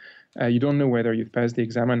told, you don't know whether you've passed the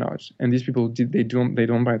exam or not. And these people, they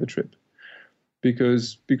don't buy the trip.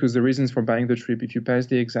 Because the reasons for buying the trip if you pass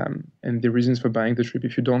the exam and the reasons for buying the trip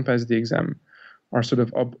if you don't pass the exam are sort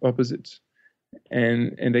of opposite.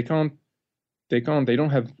 And they don't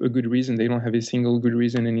have a good reason. They don't have a single good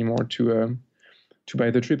reason anymore to buy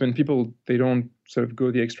the trip. And people, they don't sort of go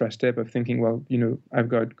the extra step of thinking, well, I've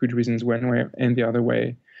got good reasons one way and the other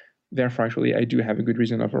way. Therefore, actually, I do have a good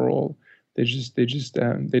reason overall. They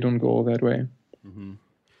don't go all that way. Mm-hmm.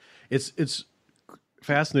 It's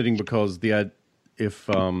fascinating because if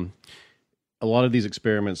a lot of these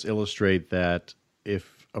experiments illustrate that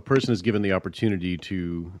if a person is given the opportunity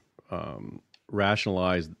to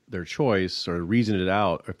rationalize their choice or reason it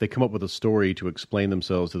out, if they come up with a story to explain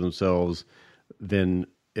themselves to themselves, then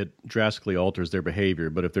it drastically alters their behavior.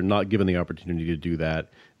 But if they're not given the opportunity to do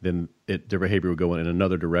that, then their behavior will go in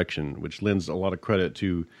another direction, which lends a lot of credit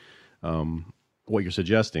to what you're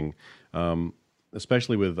suggesting,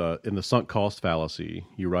 especially with in the sunk cost fallacy.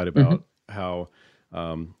 You write about how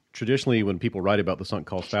traditionally when people write about the sunk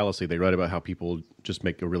cost fallacy, they write about how people just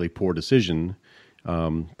make a really poor decision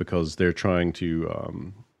because they're trying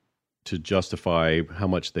to justify how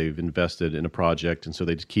much they've invested in a project, and so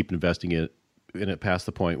they just keep investing in it past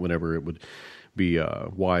the point whenever it would be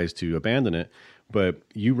wise to abandon it. But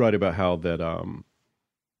you write about how that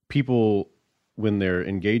people, when they're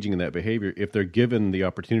engaging in that behavior, if they're given the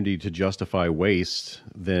opportunity to justify waste,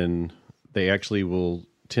 then they actually will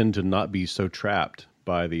tend to not be so trapped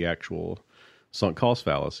by the actual sunk cost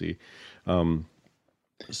fallacy.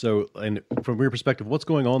 So, and from your perspective, what's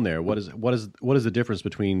going on there? What is the difference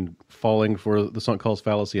between falling for the sunk cost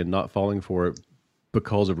fallacy and not falling for it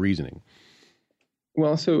because of reasoning?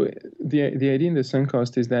 Well, so the idea in the sunk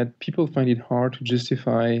cost is that people find it hard to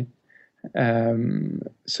justify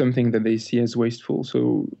something that they see as wasteful.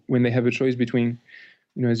 So when they have a choice between,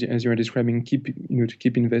 as you are describing, to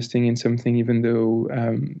keep investing in something, even though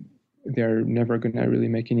they're never going to really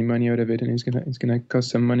make any money out of it, and it's gonna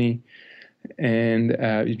cost some money, and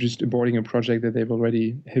you're just aborting a project that they've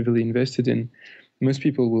already heavily invested in, most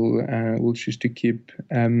people will choose to keep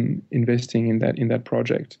investing in that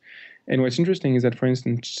project. And what's interesting is that, for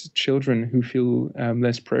instance, children who feel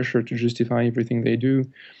less pressure to justify everything they do,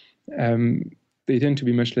 they tend to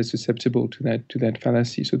be much less susceptible to that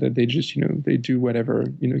fallacy, so that they just they do whatever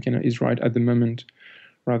kind of is right at the moment,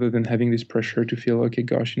 rather than having this pressure to feel, okay,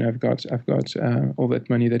 gosh, I've got all that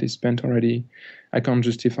money that is spent already. I can't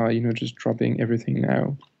justify just dropping everything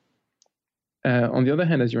now. On the other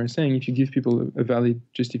hand, as you were saying, if you give people a valid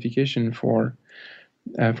justification for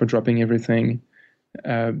dropping everything,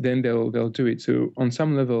 then they'll do it. So on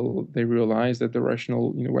some level, they realize that the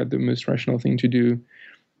rational, what the most rational thing to do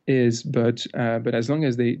is, but as long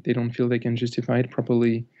as they don't feel they can justify it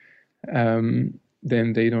properly, then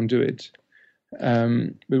they don't do it.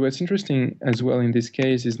 But what's interesting as well in this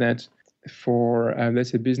case is that for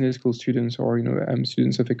let's say business school students or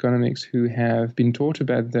students of economics who have been taught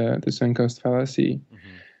about the sunk cost fallacy,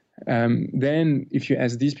 then if you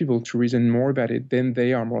ask these people to reason more about it, then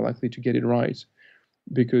they are more likely to get it right,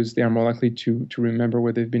 because they are more likely to remember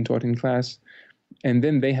what they've been taught in class. And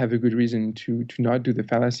then they have a good reason to not do the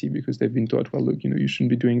fallacy, because they've been taught, well, look, you shouldn't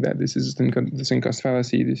be doing that. This is the sunk cost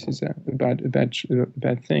fallacy. This is a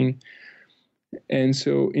bad thing. And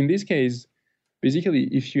so in this case, basically,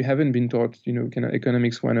 if you haven't been taught, kind of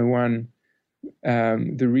economics 101,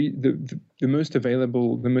 the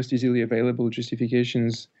most easily available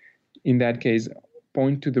justifications in that case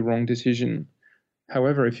point to the wrong decision.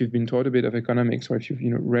 However, if you've been taught a bit of economics, or if you've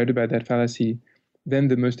read about that fallacy, then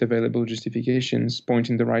the most available justifications point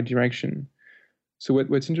in the right direction. So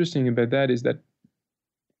what's interesting about that is that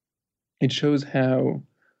it shows how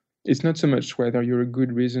it's not so much whether you're a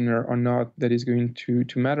good reasoner or not that is going to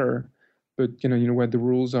matter, but what the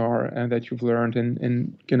rules are that you've learned,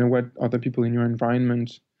 and what other people in your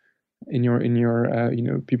environment, in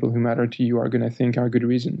your people who matter to you are going to think are good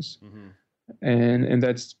reasons. And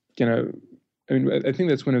that's I think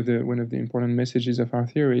that's one of the important messages of our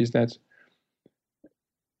theory, is that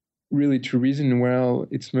really to reason well,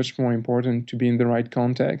 it's much more important to be in the right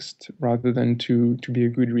context rather than to be a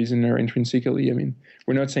good reasoner intrinsically. I mean,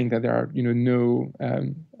 we're not saying that there are no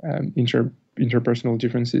interpersonal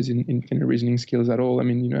differences in reasoning skills at all. I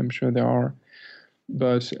mean, I'm sure there are,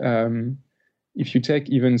 but if you take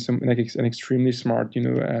even an extremely smart,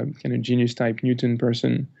 kind of genius type Newton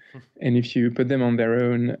person, and if you put them on their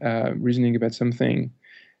own reasoning about something,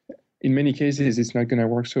 in many cases it's not going to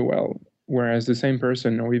work so well. Whereas the same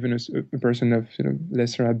person, or even a person of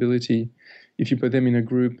lesser ability, if you put them in a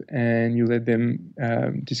group and you let them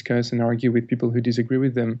discuss and argue with people who disagree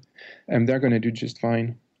with them, they're going to do just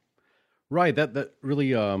fine. Right. That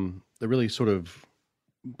really sort of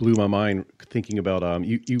blew my mind, thinking about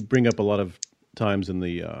you bring up a lot of times in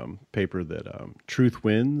the paper that truth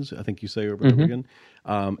wins, I think you say over and over again,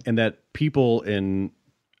 and that people in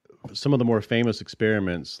some of the more famous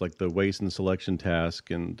experiments, like the Waste and selection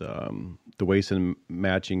task and the waste and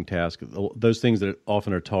matching task, those things that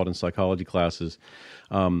often are taught in psychology classes,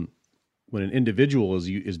 when an individual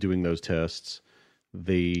is doing those tests,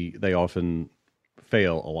 they often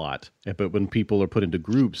fail a lot. But when people are put into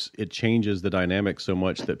groups, it changes the dynamic so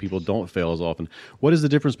much that people don't fail as often. What is the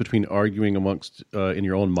difference between arguing amongst in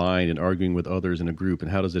your own mind and arguing with others in a group,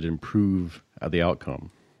 and how does it improve the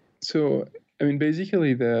outcome? So, I mean,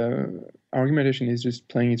 basically, the argumentation is just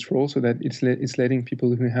playing its role, so that it's letting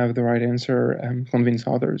people who have the right answer convince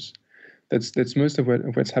others. That's most of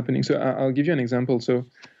what's happening. So I'll give you an example. So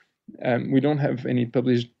we don't have any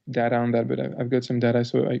published data on that, but I've got some data,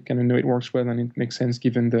 so I kind of know it works well, and it makes sense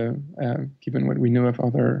given what we know of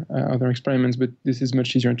other experiments. But this is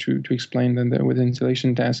much easier to explain than the within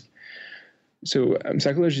selection task. So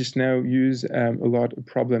psychologists now use a lot a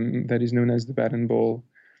problem that is known as the bat and ball,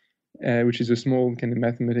 which is a small kind of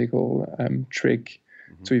mathematical trick.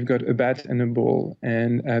 So you've got a bat and a ball,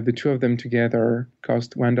 and the two of them together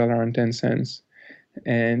cost $1.10.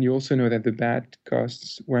 And you also know that the bat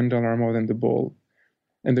costs $1 more than the ball.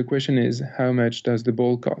 And the question is, how much does the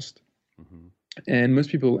ball cost? And most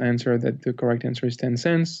people answer that the correct answer is 10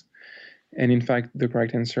 cents. And in fact, the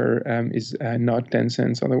correct answer is not 10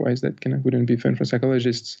 cents. Otherwise, that kind of wouldn't be fun for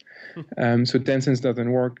psychologists. So 10 cents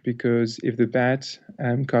doesn't work because if the bat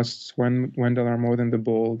costs $1 more than the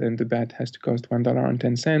ball, then the bat has to cost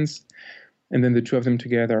 $1.10. And then the two of them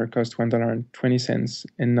together cost $1.20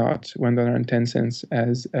 and not $1.10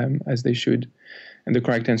 as they should. And the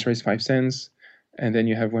correct answer is 5 cents. And then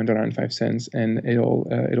you have $1.05, and it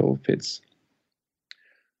all fits.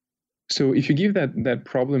 So if you give that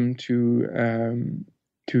problem to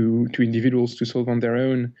individuals to solve on their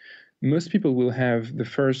own, most people will have the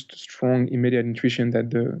first strong immediate intuition that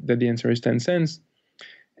the answer is 10 cents.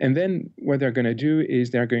 And then what they're going to do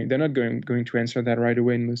is they're not going to answer that right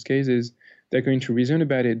away in most cases. They're going to reason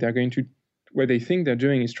about it. What they think they're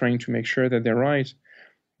doing is trying to make sure that they're right.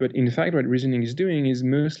 But in fact, what reasoning is doing is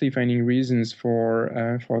mostly finding reasons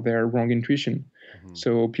for their wrong intuition. Mm-hmm.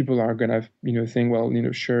 So people are gonna, think, well,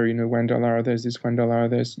 sure, $1, there's this $1,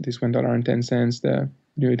 there's this $1.10.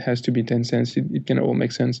 It has to be 10 cents. It can all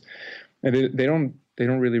make sense. And they don't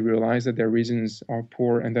really realize that their reasons are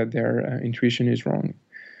poor and that their intuition is wrong.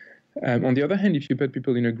 On the other hand, if you put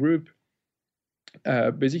people in a group,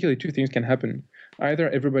 basically two things can happen. Either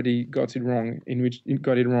everybody got it wrong, in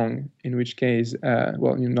which case,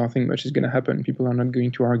 nothing much is going to happen. People are not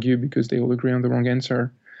going to argue because they all agree on the wrong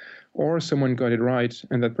answer. Or someone got it right,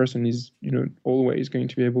 and that person is, always going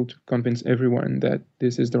to be able to convince everyone that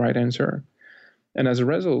this is the right answer. And as a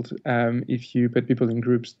result, if you put people in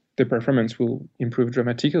groups, their performance will improve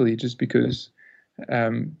dramatically just because,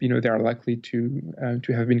 they are likely to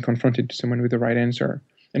have been confronted to someone with the right answer.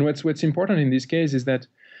 And what's important in this case is that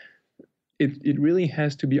it really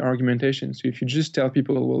has to be argumentation. So if you just tell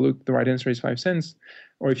people, well, look, the right answer is 5 cents,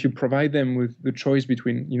 or if you provide them with the choice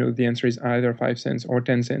between, the answer is either 5 cents or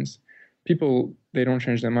 10 cents, people, they don't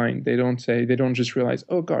change their mind. They don't just realize,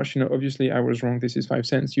 oh gosh, obviously I was wrong, this is 5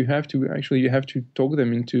 cents. You have to talk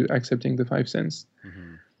them into accepting the 5 cents.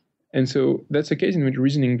 Mm-hmm. And so that's a case in which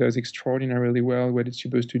reasoning does extraordinarily well what it's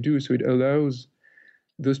supposed to do. So it allows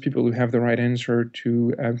those people who have the right answer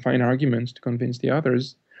to find arguments to convince the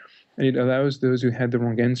others. And it allows those who had the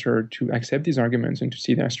wrong answer to accept these arguments and to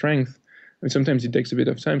see their strength. And sometimes it takes a bit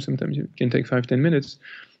of time. Sometimes it can take 5-10 minutes.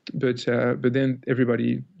 But then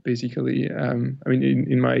everybody basically,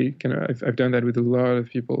 in my kind of, I've done that with a lot of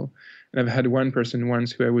people. And I've had one person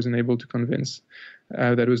once who I wasn't able to convince.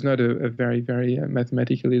 That was not a very, very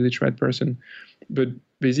mathematically literate person. But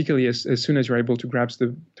basically, as soon as you're able to grasp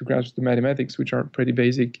the mathematics, which are pretty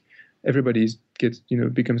basic, everybody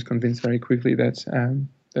becomes convinced very quickly that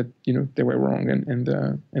they were wrong and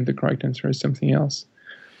the correct answer is something else.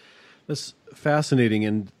 That's fascinating,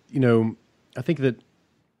 and I think that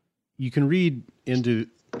you can read into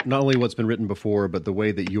not only what's been written before, but the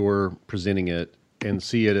way that you're presenting it, and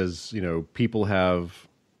see it as people have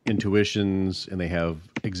intuitions and they have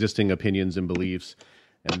existing opinions and beliefs,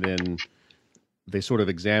 and then they sort of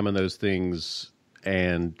examine those things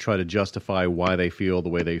and try to justify why they feel the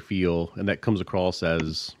way they feel, and that comes across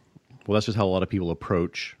as, well, that's just how a lot of people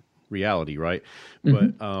approach reality, right?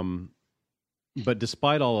 Mm-hmm. But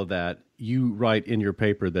despite all of that, you write in your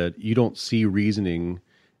paper that you don't see reasoning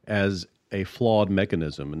as a flawed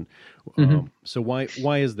mechanism, and mm-hmm. So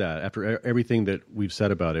why is that? After everything that we've said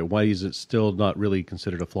about it, why is it still not really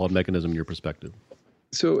considered a flawed mechanism in your perspective?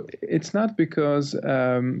 So it's not because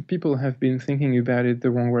people have been thinking about it the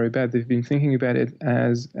wrong way about. They've been thinking about it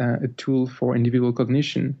as a tool for individual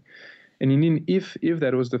cognition, and indeed, if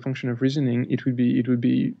that was the function of reasoning, it would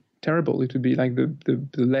be terrible. It would be like the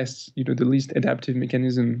the least adaptive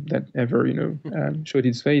mechanism that ever showed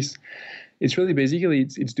its face. It's really basically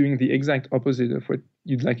it's doing the exact opposite of what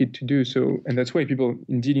you'd like it to do. So, and that's why people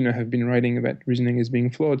indeed have been writing about reasoning as being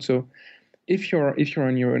flawed. So, if you're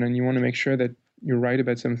on your own and you want to make sure that you're right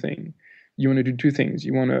about something, you want to do two things.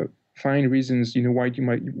 You want to find reasons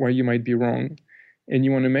why you might be wrong, and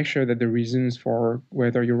you want to make sure that the reasons for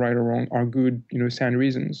whether you're right or wrong are good, sound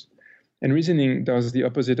reasons. And reasoning does the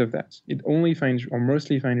opposite of that. It only finds or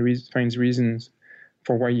mostly finds reasons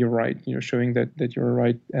for why you're right, showing that you're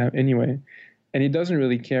right anyway. And it doesn't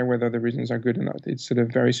really care whether the reasons are good or not. It's sort of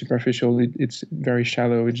very superficial. It's very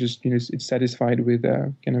shallow. It just, it's satisfied with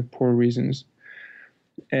kind of poor reasons.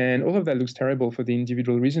 And all of that looks terrible for the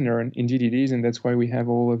individual reasoner, and indeed it is, and that's why we have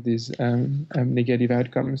all of these negative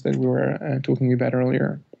outcomes that we were talking about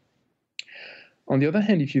earlier. On the other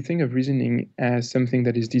hand, if you think of reasoning as something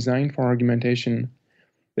that is designed for argumentation,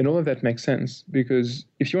 then all of that makes sense, because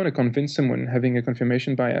if you want to convince someone, having a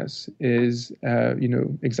confirmation bias is,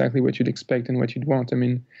 exactly what you'd expect and what you'd want. I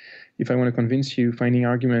mean, if I want to convince you, finding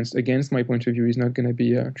arguments against my point of view is not going to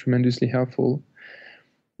be tremendously helpful.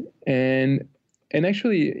 And And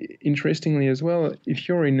actually, interestingly as well, if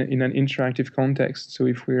you're in an interactive context, so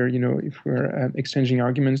if we're exchanging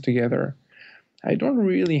arguments together, I don't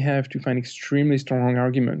really have to find extremely strong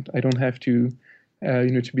argument. I don't have to,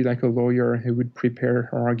 to be like a lawyer who would prepare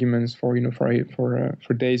her arguments for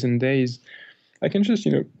days and days. I can just,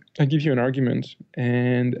 I give you an argument,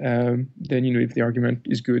 and then, if the argument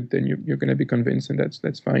is good, then you're going to be convinced, and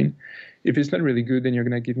that's fine. If it's not really good, then you're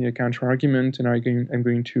going to give me a counter argument, and I'm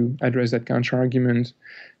going to address that counter argument,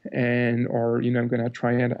 or I'm going to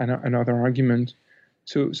try another argument.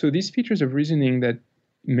 So these features of reasoning that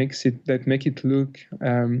make it look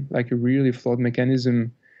like a really flawed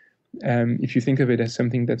mechanism, if you think of it as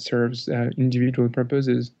something that serves individual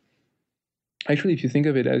purposes. Actually, if you think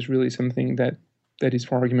of it as really something that is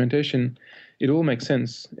for argumentation, it all makes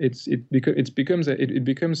sense. It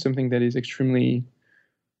becomes something that is extremely,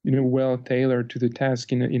 well tailored to the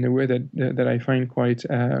task in a way that I find quite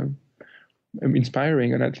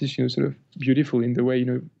inspiring, and at least sort of beautiful in the way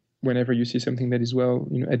whenever you see something that is well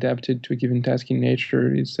adapted to a given task in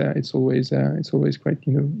nature, it's always quite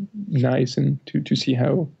nice and to see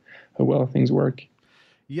how well things work.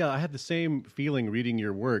 Yeah, I had the same feeling reading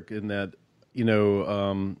your work in that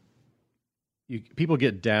people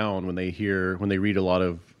get down when they read a lot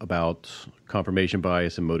about confirmation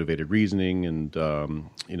bias and motivated reasoning and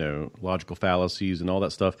logical fallacies and all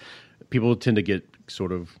that stuff. People tend to get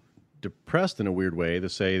sort of depressed in a weird way to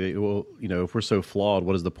say that, well, if we're so flawed,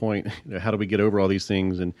 what is the point? How do we get over all these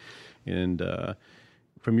things? And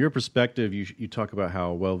from your perspective, you talk about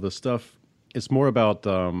how, well, the stuff, it's more about,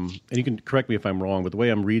 and you can correct me if I'm wrong, but the way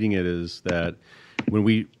I'm reading it is that when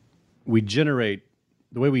we generate,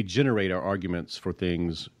 the way we generate our arguments for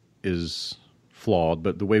things is flawed,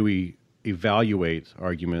 but the way we evaluate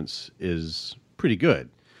arguments is pretty good.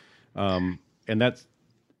 And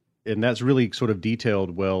that's really sort of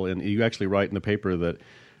detailed well. And you actually write in the paper that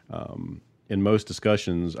in most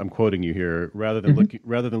discussions, I'm quoting you here, rather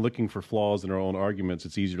than looking for flaws in our own arguments,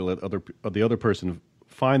 it's easier to let the other person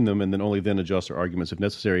find them and then only then adjust our arguments if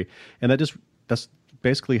necessary. And that's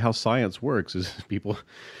basically how science works, is people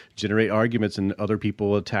generate arguments and other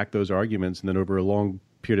people attack those arguments, and then over a long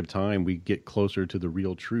period of time we get closer to the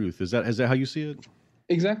real truth. Is that how you see it?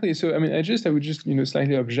 Exactly. So I would just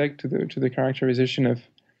slightly object to the characterization of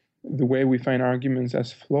the way we find arguments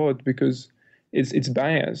as flawed, because it's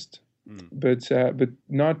biased, but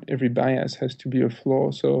not every bias has to be a flaw.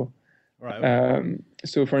 So right.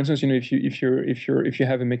 So for instance, if you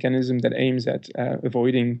have a mechanism that aims at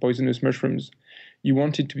avoiding poisonous mushrooms, you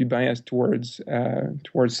want it to be biased towards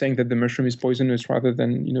saying that the mushroom is poisonous rather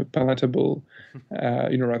than palatable,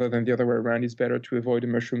 rather than the other way around. It's better to avoid a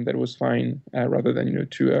mushroom that was fine rather than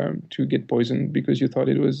to get poisoned because you thought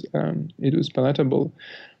it was palatable.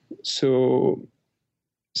 So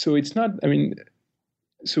it's not.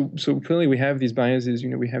 So clearly we have these biases.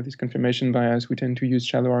 We have this confirmation bias. We tend to use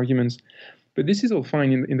shallow arguments, but this is all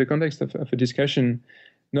fine in the context of a discussion.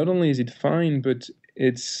 Not only is it fine, but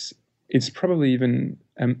it's probably even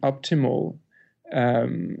optimal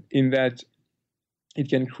in that it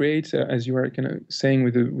can create, as you are kind of saying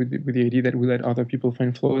with the idea that we let other people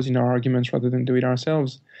find flaws in our arguments rather than do it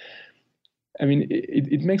ourselves.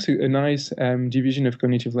 It makes a nice division of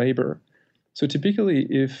cognitive labor. So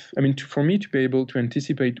typically, for me to be able to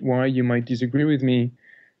anticipate why you might disagree with me,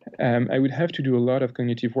 I would have to do a lot of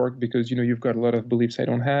cognitive work because you've got a lot of beliefs I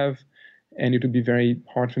don't have, and it would be very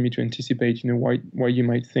hard for me to anticipate why you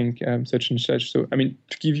might think such and such. So to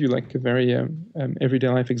give you like a very everyday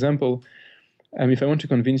life example, if I want to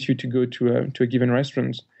convince you to go to a given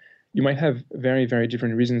restaurant, you might have very, very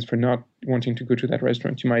different reasons for not wanting to go to that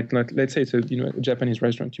restaurant. You might not, let's say it's a Japanese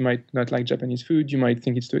restaurant. You might not like Japanese food. You might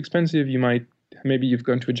think it's too expensive. Maybe you've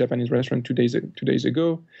gone to a Japanese restaurant 2 days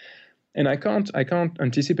ago, and I can't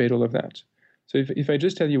anticipate all of that. So if I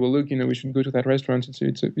just tell you, well, look, we should go to that restaurant.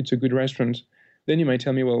 It's a good restaurant. Then you might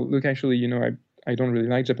tell me, well, look, actually, I don't really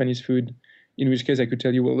like Japanese food. In which case I could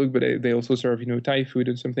tell you, well, look, but they also serve Thai food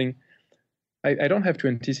or something. I don't have to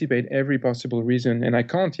anticipate every possible reason, and I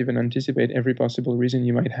can't even anticipate every possible reason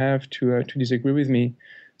you might have to disagree with me.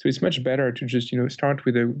 So it's much better to just start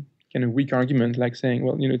with a kind of weak argument, like saying,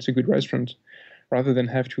 well, it's a good restaurant, rather than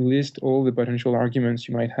have to list all the potential arguments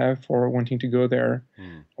you might have for wanting to go there,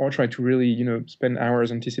 or try to really spend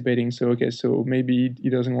hours anticipating. So maybe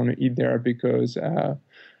he doesn't want to eat there because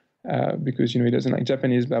he doesn't like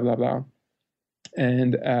Japanese, blah blah blah,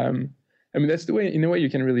 and that's the way, in a way, you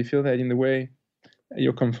can really feel that in the way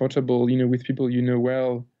you're comfortable, with people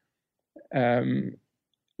well.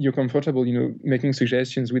 You're comfortable, making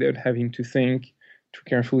suggestions without having to think too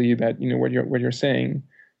carefully about, what you're saying.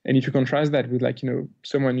 And if you contrast that with like,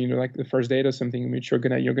 someone, like the first date or something, in which you're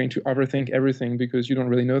going to overthink everything because you don't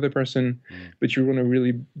really know the person, but you want to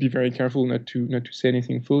really be very careful not to say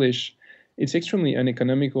anything foolish. It's extremely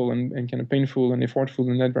uneconomical and kind of painful and effortful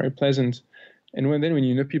and not very pleasant. And when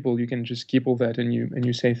you know people, you can just keep all that and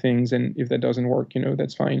you say things. And if that doesn't work,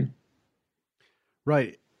 that's fine.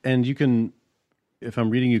 Right. And you can, if I'm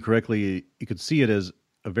reading you correctly, you could see it as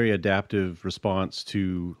a very adaptive response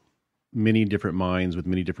to many different minds with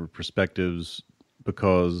many different perspectives,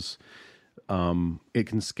 because it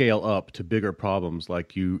can scale up to bigger problems.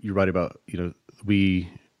 Like you write about, we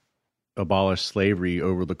abolished slavery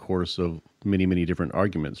over the course of many, many different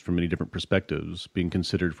arguments from many different perspectives being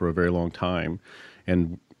considered for a very long time.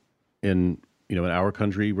 And in our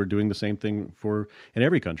country, we're doing the same thing in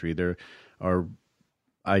every country. There are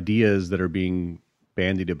ideas that are being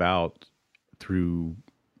bandied about through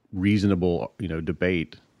reasonable,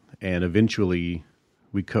 debate. And eventually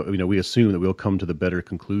we assume that we'll come to the better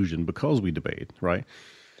conclusion because we debate, right?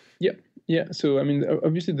 Yeah. So,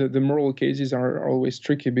 obviously the moral cases are always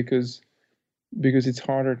tricky because it's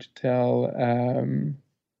harder to tell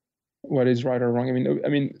what is right or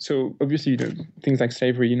wrong. So obviously, things like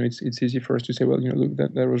slavery, it's easy for us to say, well, look,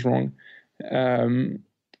 that was wrong.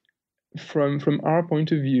 From our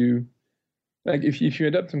point of view, like if you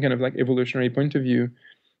adopt some kind of like evolutionary point of view,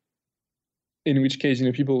 in which case,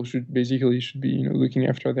 people should be looking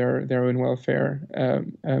after their own welfare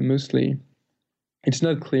mostly. It's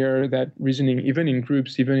not clear that reasoning, even in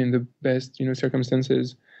groups, even in the best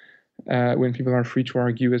circumstances, when people are free to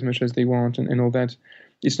argue as much as they want and all that,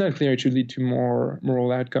 it's not clear it should lead to more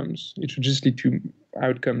moral outcomes. It should just lead to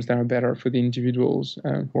outcomes that are better for the individuals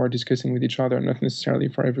who are discussing with each other, not necessarily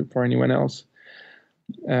for anyone else.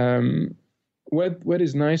 What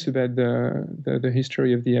is nice about the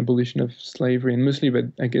history of the abolition of slavery, and mostly, but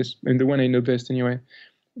I guess, and the one I know best anyway,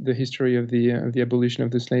 the history of the abolition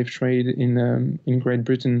of the slave trade in Great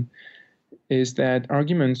Britain, is that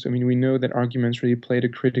arguments. We know that arguments really played a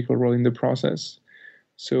critical role in the process.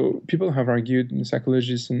 So people have argued, and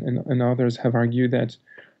psychologists and others have argued that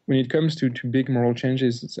when it comes to big moral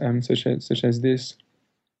changes such as this,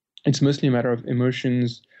 it's mostly a matter of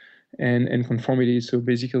emotions and conformity. So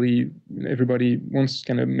basically, everybody, once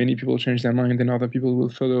kind of many people change their mind, then other people will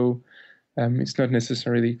follow. It's not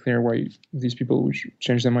necessarily clear why these people would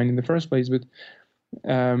change their mind in the first place, but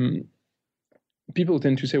people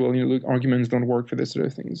tend to say, well, look, arguments don't work for this sort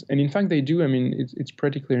of things, and in fact they do. It's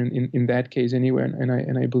pretty clear in that case anyway,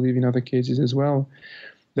 and I believe in other cases as well,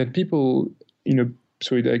 that people,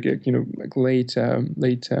 so like late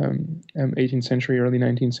 18th century, early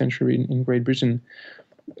 19th century in Great Britain,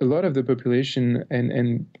 a lot of the population,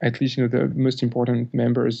 and at least the most important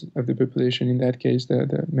members of the population in that case,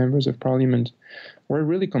 the members of parliament, were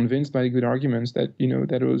really convinced by good arguments that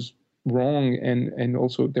that it was wrong, and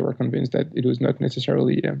also they were convinced that it was not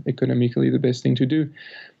necessarily economically the best thing to do.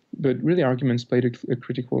 But really, arguments played a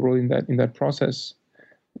critical role in that process,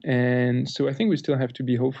 and so I think we still have to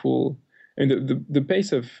be hopeful. And the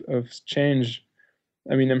pace of change,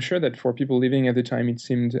 I'm sure that for people living at the time, it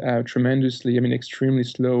seemed tremendously, extremely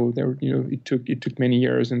slow. There, it took many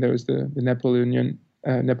years, and there was the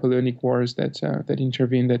Napoleonic Wars that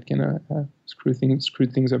intervened, that kind of screwed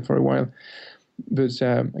things up for a while. But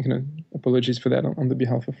apologies for that on the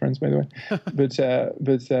behalf of France, by the way.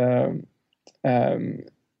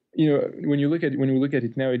 When you look at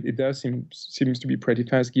it now, it does seems to be pretty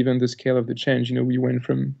fast given the scale of the change. We went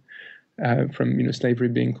from slavery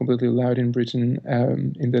being completely allowed in Britain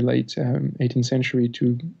in the late 18th century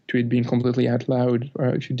to it being completely outlawed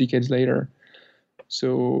a few decades later.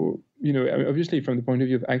 So obviously from the point of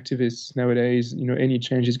view of activists nowadays, any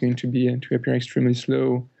change is going to appear extremely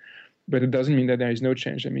slow, but it doesn't mean that there is no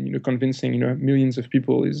change. Convincing millions of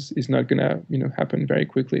people is not going to happen very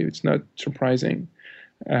quickly. It's not surprising,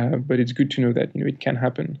 but it's good to know that it can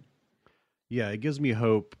happen. Yeah, it gives me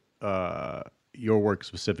hope. Your work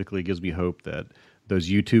specifically gives me hope that those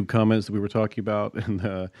YouTube comments that we were talking about, and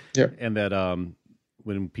that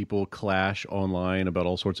when people clash online about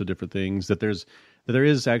all sorts of different things, that there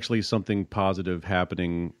is actually something positive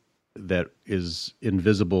happening that is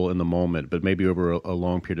invisible in the moment, but maybe over a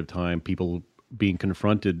long period of time, people being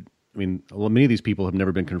confronted. Many of these people have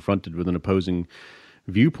never been confronted with an opposing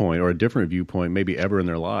viewpoint or a different viewpoint, maybe ever in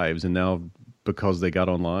their lives, and now, because they got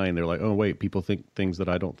online, they're like, oh wait, people think things that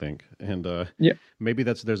I don't think, and maybe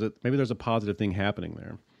there's a positive thing happening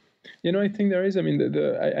there. I think there is.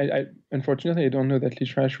 I unfortunately I don't know that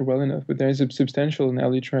literature well enough, but there is a substantial now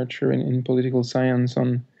literature in political science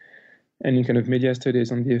and in kind of media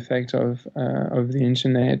studies on the effect of the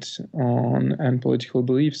internet on political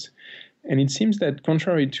beliefs, And it seems that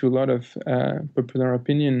contrary to a lot of popular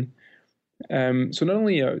opinion, so not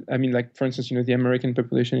only, like for instance, the American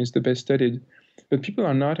population is the best studied, but people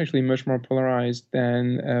are not actually much more polarized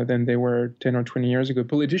than they were 10 or 20 years ago.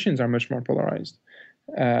 Politicians are much more polarized,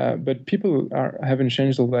 but people haven't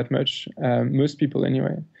changed all that much. Most people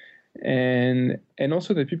anyway, and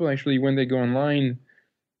also that people actually, when they go online,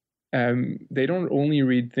 they don't only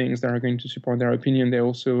read things that are going to support their opinion. They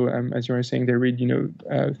also, as you were saying, they read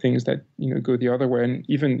things that go the other way. And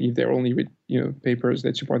even if they only read papers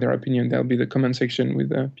that support their opinion, there'll be the comment section with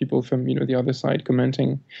people from the other side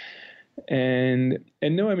commenting. And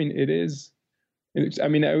no, I mean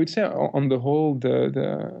I would say on the whole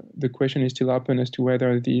the question is still open as to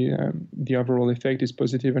whether the overall effect is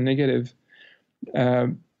positive or negative.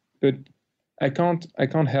 But I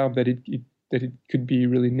can't help that it could be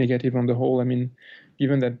really negative on the whole. I mean,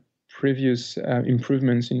 given that previous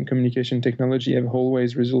improvements in communication technology have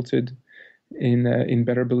always resulted in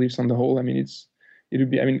better beliefs on the whole. I mean, it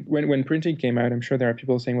would be. I mean, when printing came out, I'm sure there are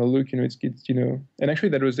people saying, "Well, look, it's and actually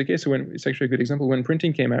that was the case. So it's actually a good example. When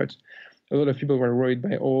printing came out, a lot of people were worried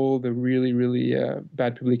by all the really, really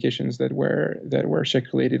bad publications that were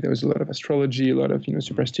circulated. There was a lot of astrology, a lot of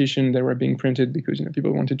superstition that were being printed because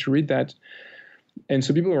people wanted to read that. And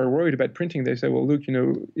so people were worried about printing. They said, well, look,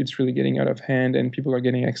 it's really getting out of hand and people are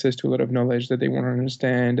getting access to a lot of knowledge that they won't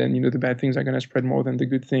understand. And, the bad things are going to spread more than the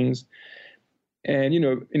good things. And,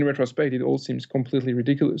 in retrospect, it all seems completely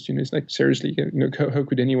ridiculous. It's like, seriously, how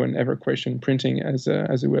could anyone ever question printing as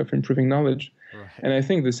a way of improving knowledge? Right. And I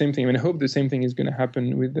think the same thing, I hope the same thing is going to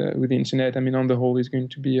happen with the internet. I mean, on the whole, is going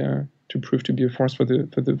to be to prove to be a force for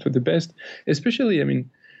the best, especially,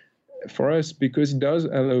 for us, because it does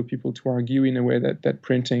allow people to argue in a way that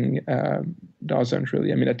printing doesn't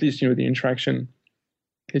really. I mean, at least the interaction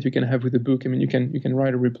that you can have with the book. I mean, you can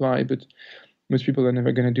write a reply, but most people are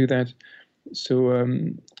never going to do that. So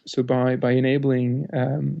by enabling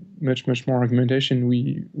much more argumentation,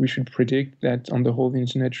 we should predict that on the whole, the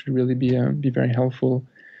internet should really be very helpful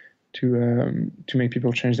to make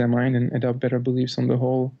people change their mind and adopt better beliefs on the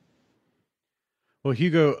whole. Well,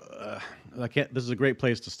 Hugo, this is a great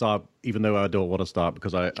place to stop, even though I don't want to stop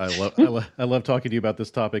because I love talking to you about this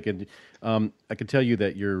topic, and I can tell you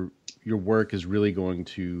that your work is really going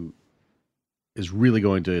to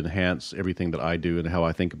enhance everything that I do and how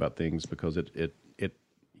I think about things, because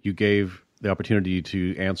you gave the opportunity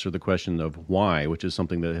to answer the question of why, which is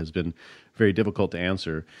something that has been very difficult to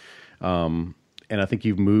answer, and I think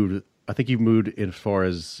you've moved as far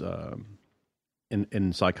as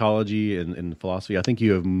in psychology and in philosophy. I think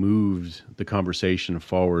you have moved the conversation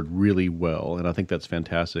forward really well, and I think that's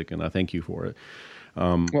fantastic, and I thank you for it.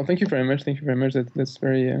 Well, thank you very much. That's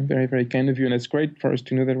very, very, very kind of you, and it's great for us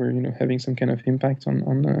to know that we're having some kind of impact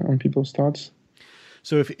on people's thoughts.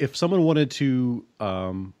 So, if someone wanted to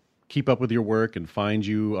keep up with your work and find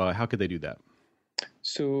you, how could they do that?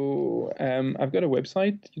 So I've got a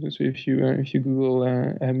website. So if you Google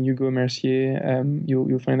Hugo Mercier,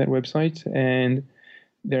 you'll find that website, and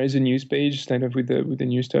there is a news page kind of with the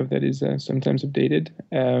new stuff that is sometimes updated.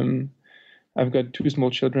 I've got 2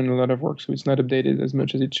 small children, a lot of work, so it's not updated as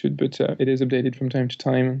much as it should, but it is updated from time to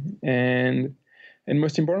time. And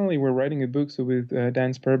most importantly, we're writing a book. So with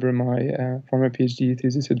Dan Sperber, my former PhD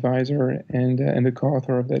thesis advisor and the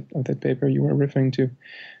co-author of that paper you were referring to,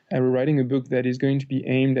 we're writing a book that is going to be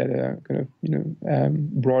aimed at a kind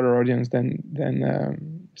of broader audience than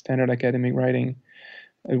standard academic writing.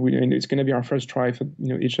 And it's going to be our first try for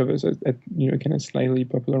each of us at kind of slightly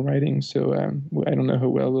popular writing. So I don't know how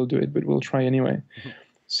well we'll do it, but we'll try anyway. Mm-hmm.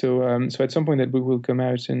 So at some point that book will come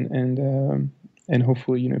out, and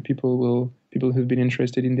hopefully people who've been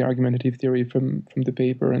interested in the argumentative theory from the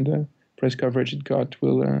paper and the press coverage it got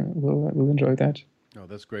will enjoy that. Oh,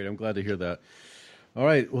 that's great. I'm glad to hear that. All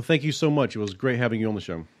right. Well, thank you so much. It was great having you on the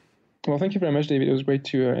show. Well, thank you very much, David. It was great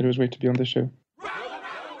to be on the show.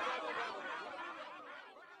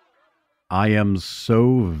 I am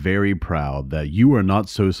so very proud that You Are Not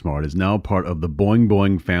So Smart is now part of the Boing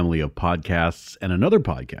Boing family of podcasts, and another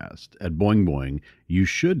podcast at Boing Boing you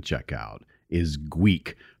should check out is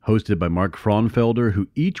Gweek, hosted by Mark Fraunfelder, who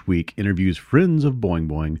each week interviews friends of Boing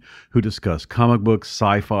Boing who discuss comic books,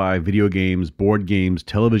 sci-fi, video games, board games,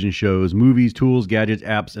 television shows, movies, tools, gadgets,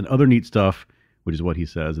 apps, and other neat stuff, which is what he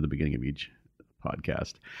says at the beginning of each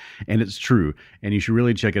podcast. And it's true, and you should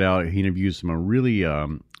really check it out. He interviews some really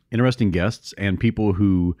interesting guests and people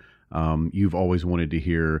who you've always wanted to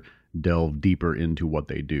hear delve deeper into what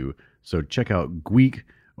they do. So check out Gweek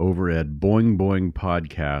over at Boing Boing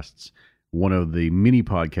Podcasts, one of the many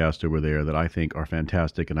podcasts over there that I think are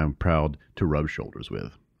fantastic and I'm proud to rub shoulders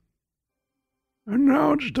with. And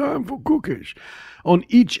now it's time for cookies. On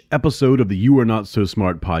each episode of the You Are Not So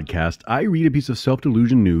Smart podcast, I read a piece of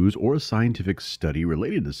self-delusion news or a scientific study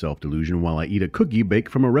related to self-delusion while I eat a cookie baked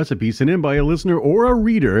from a recipe sent in by a listener or a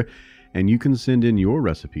reader. And you can send in your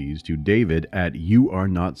recipes to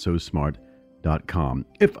david@youarenotsosmart.com.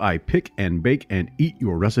 If I pick and bake and eat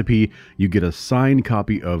your recipe, you get a signed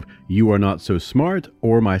copy of You Are Not So Smart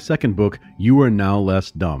or my second book, You Are Now Less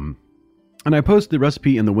Dumb. And I post the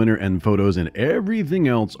recipe and the winner and photos and everything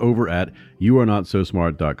else over at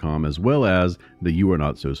youarenotsosmart.com, as well as the You Are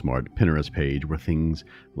Not So Smart Pinterest page where things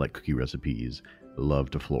like cookie recipes love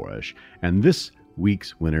to flourish. And this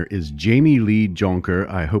week's winner is Jamie Lee Jonker.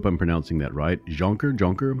 I hope I'm pronouncing that right.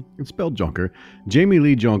 Jonker? It's spelled Jonker. Jamie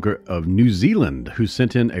Lee Jonker of New Zealand, who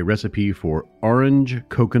sent in a recipe for orange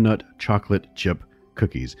coconut chocolate chip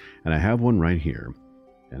cookies. And I have one right here.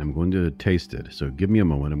 And I'm going to taste it. So give me a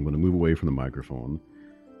moment. I'm going to move away from the microphone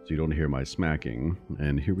so you don't hear my smacking.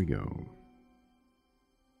 And here we go.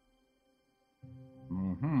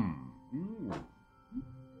 Mm-hmm. Mm.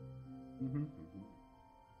 Mm-hmm.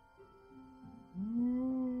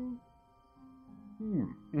 Mm-hmm.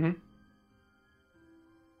 Mm-hmm.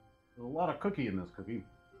 There's a lot of cookie in this cookie.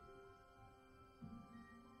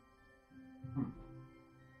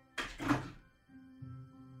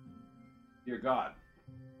 Dear God.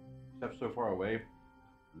 Stepped so far away,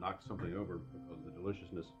 knocked something over because the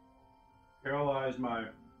deliciousness paralyzed my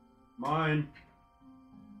mind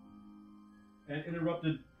and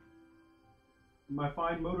interrupted my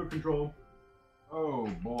fine motor control. Oh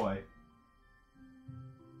boy.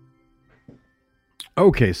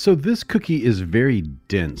 Okay, so this cookie is very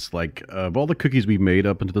dense. Like, of all the cookies we've made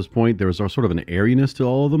up until this point, there was sort of an airiness to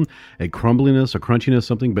all of them, a crumbliness, a crunchiness,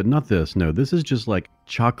 something, but not this. No, this is just like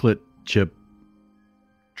chocolate chip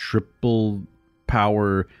triple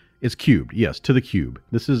power. It's cubed, yes, to the cube.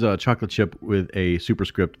 This is a chocolate chip with a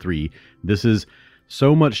superscript 3. This is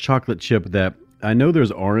so much chocolate chip that I know there's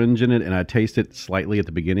orange in it, and I taste it slightly at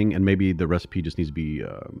the beginning, and maybe the recipe just needs to be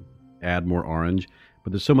add more orange.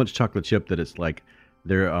 But there's so much chocolate chip that it's like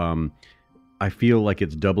I feel like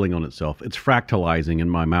it's doubling on itself. It's fractalizing in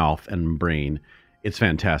my mouth and brain. It's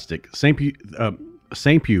fantastic. Saint Pew,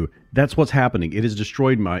 that's what's happening. It has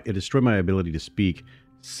destroyed my ability to speak.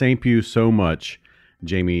 Thank you so much,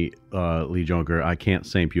 Jamie Lee Jonker. I can't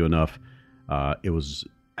thank you enough. It was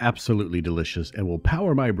absolutely delicious and will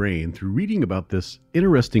power my brain through reading about this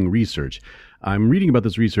interesting research. I'm reading about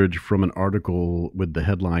this research from an article with the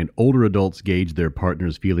headline, Older Adults Gauge Their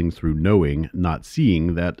Partner's Feelings Through Knowing, Not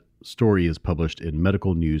Seeing. That story is published in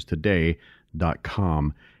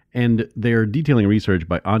medicalnewstoday.com. And they're detailing research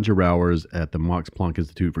by Anja Rauers at the Max Planck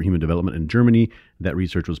Institute for Human Development in Germany. That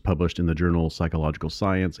research was published in the journal Psychological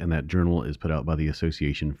Science, and that journal is put out by the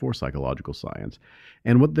Association for Psychological Science.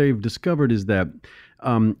 And what they've discovered is that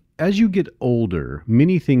as you get older,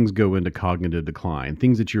 many things go into cognitive decline.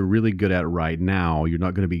 Things that you're really good at right now, you're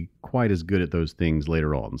not going to be quite as good at those things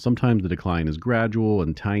later on. Sometimes the decline is gradual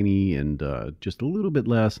and tiny and just a little bit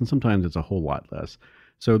less, and sometimes it's a whole lot less.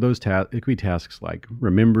 So those it could be tasks like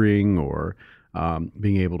remembering or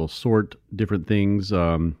being able to sort different things,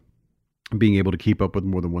 being able to keep up with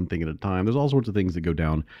more than one thing at a time. There's all sorts of things that go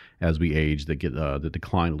down as we age that get that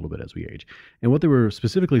decline a little bit as we age. And what they were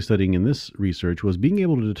specifically studying in this research was being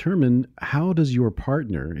able to determine how does your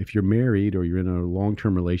partner, if you're married or you're in a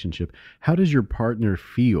long-term relationship, how does your partner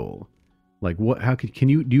feel? Like do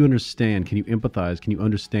you understand? Can you empathize? Can you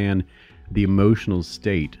understand the emotional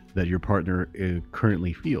state that your partner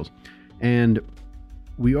currently feels? And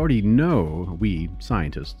we already know, we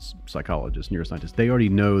scientists, psychologists, neuroscientists, they already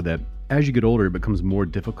know that as you get older, it becomes more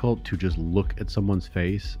difficult to just look at someone's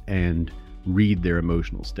face and read their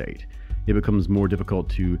emotional state. It becomes more difficult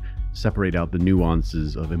to separate out the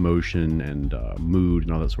nuances of emotion and mood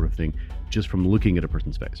and all that sort of thing just from looking at a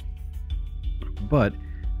person's face. But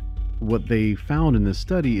what they found in this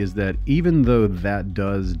study is that even though that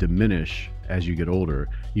does diminish as you get older,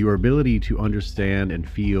 your ability to understand and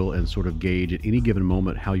feel and sort of gauge at any given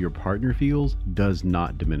moment how your partner feels does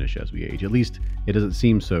not diminish as we age. At least it doesn't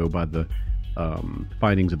seem so by the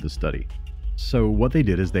findings of the study. So what they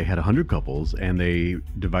did is they had 100 couples and they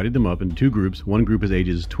divided them up into two groups. One group is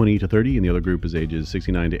ages 20 to 30 and the other group is ages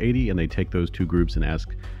 69 to 80, and they take those two groups and ask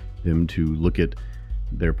them to look at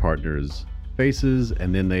their partner's faces,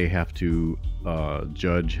 and then they have to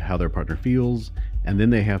judge how their partner feels, and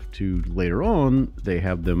then they have to, later on, they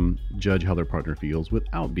have them judge how their partner feels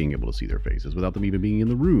without being able to see their faces, without them even being in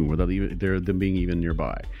the room, without them being even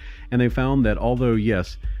nearby. And they found that although,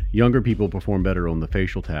 yes, younger people perform better on the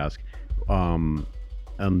facial task,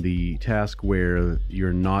 the task where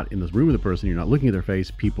you're not in this room with the person, you're not looking at their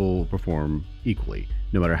face, people perform equally,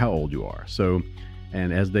 no matter how old you are. So,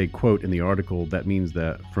 and as they quote in the article, that means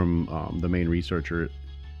that from the main researcher,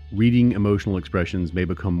 reading emotional expressions may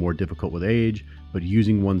become more difficult with age, but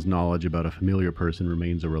using one's knowledge about a familiar person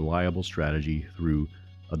remains a reliable strategy through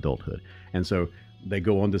adulthood. And so they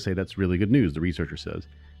go on to say that's really good news. The researcher says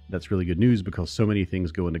that's really good news because so many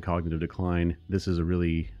things go into cognitive decline. This is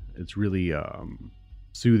it's really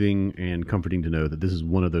soothing and comforting to know that this is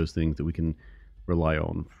one of those things that we can rely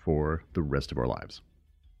on for the rest of our lives.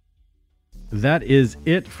 That is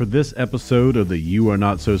it for this episode of the You Are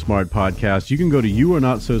Not So Smart podcast. You can go to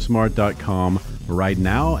youarenotsosmart.com right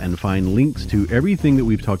now and find links to everything that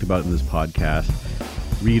we've talked about in this podcast.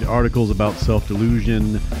 Read articles about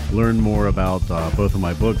self-delusion, learn more about both of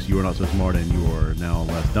my books, You Are Not So Smart and You Are Now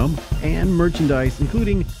Less Dumb, and merchandise,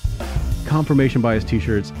 including confirmation bias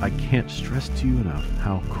t-shirts. I can't stress to you enough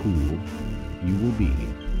how cool you will be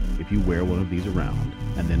if you wear one of these around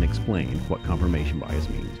and then explain what confirmation bias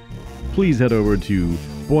means. Please head over to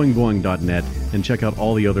boingboing.net and check out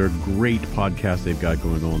all the other great podcasts they've got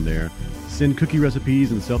going on there. Send cookie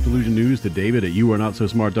recipes and self-delusion news to David at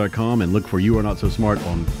youarenotsosmart.com and look for You Are Not So Smart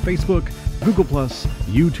on Facebook, Google+,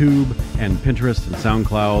 YouTube, and Pinterest and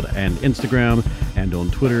SoundCloud and Instagram. And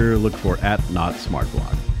on Twitter, look for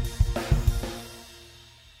 @NotSmartBlog.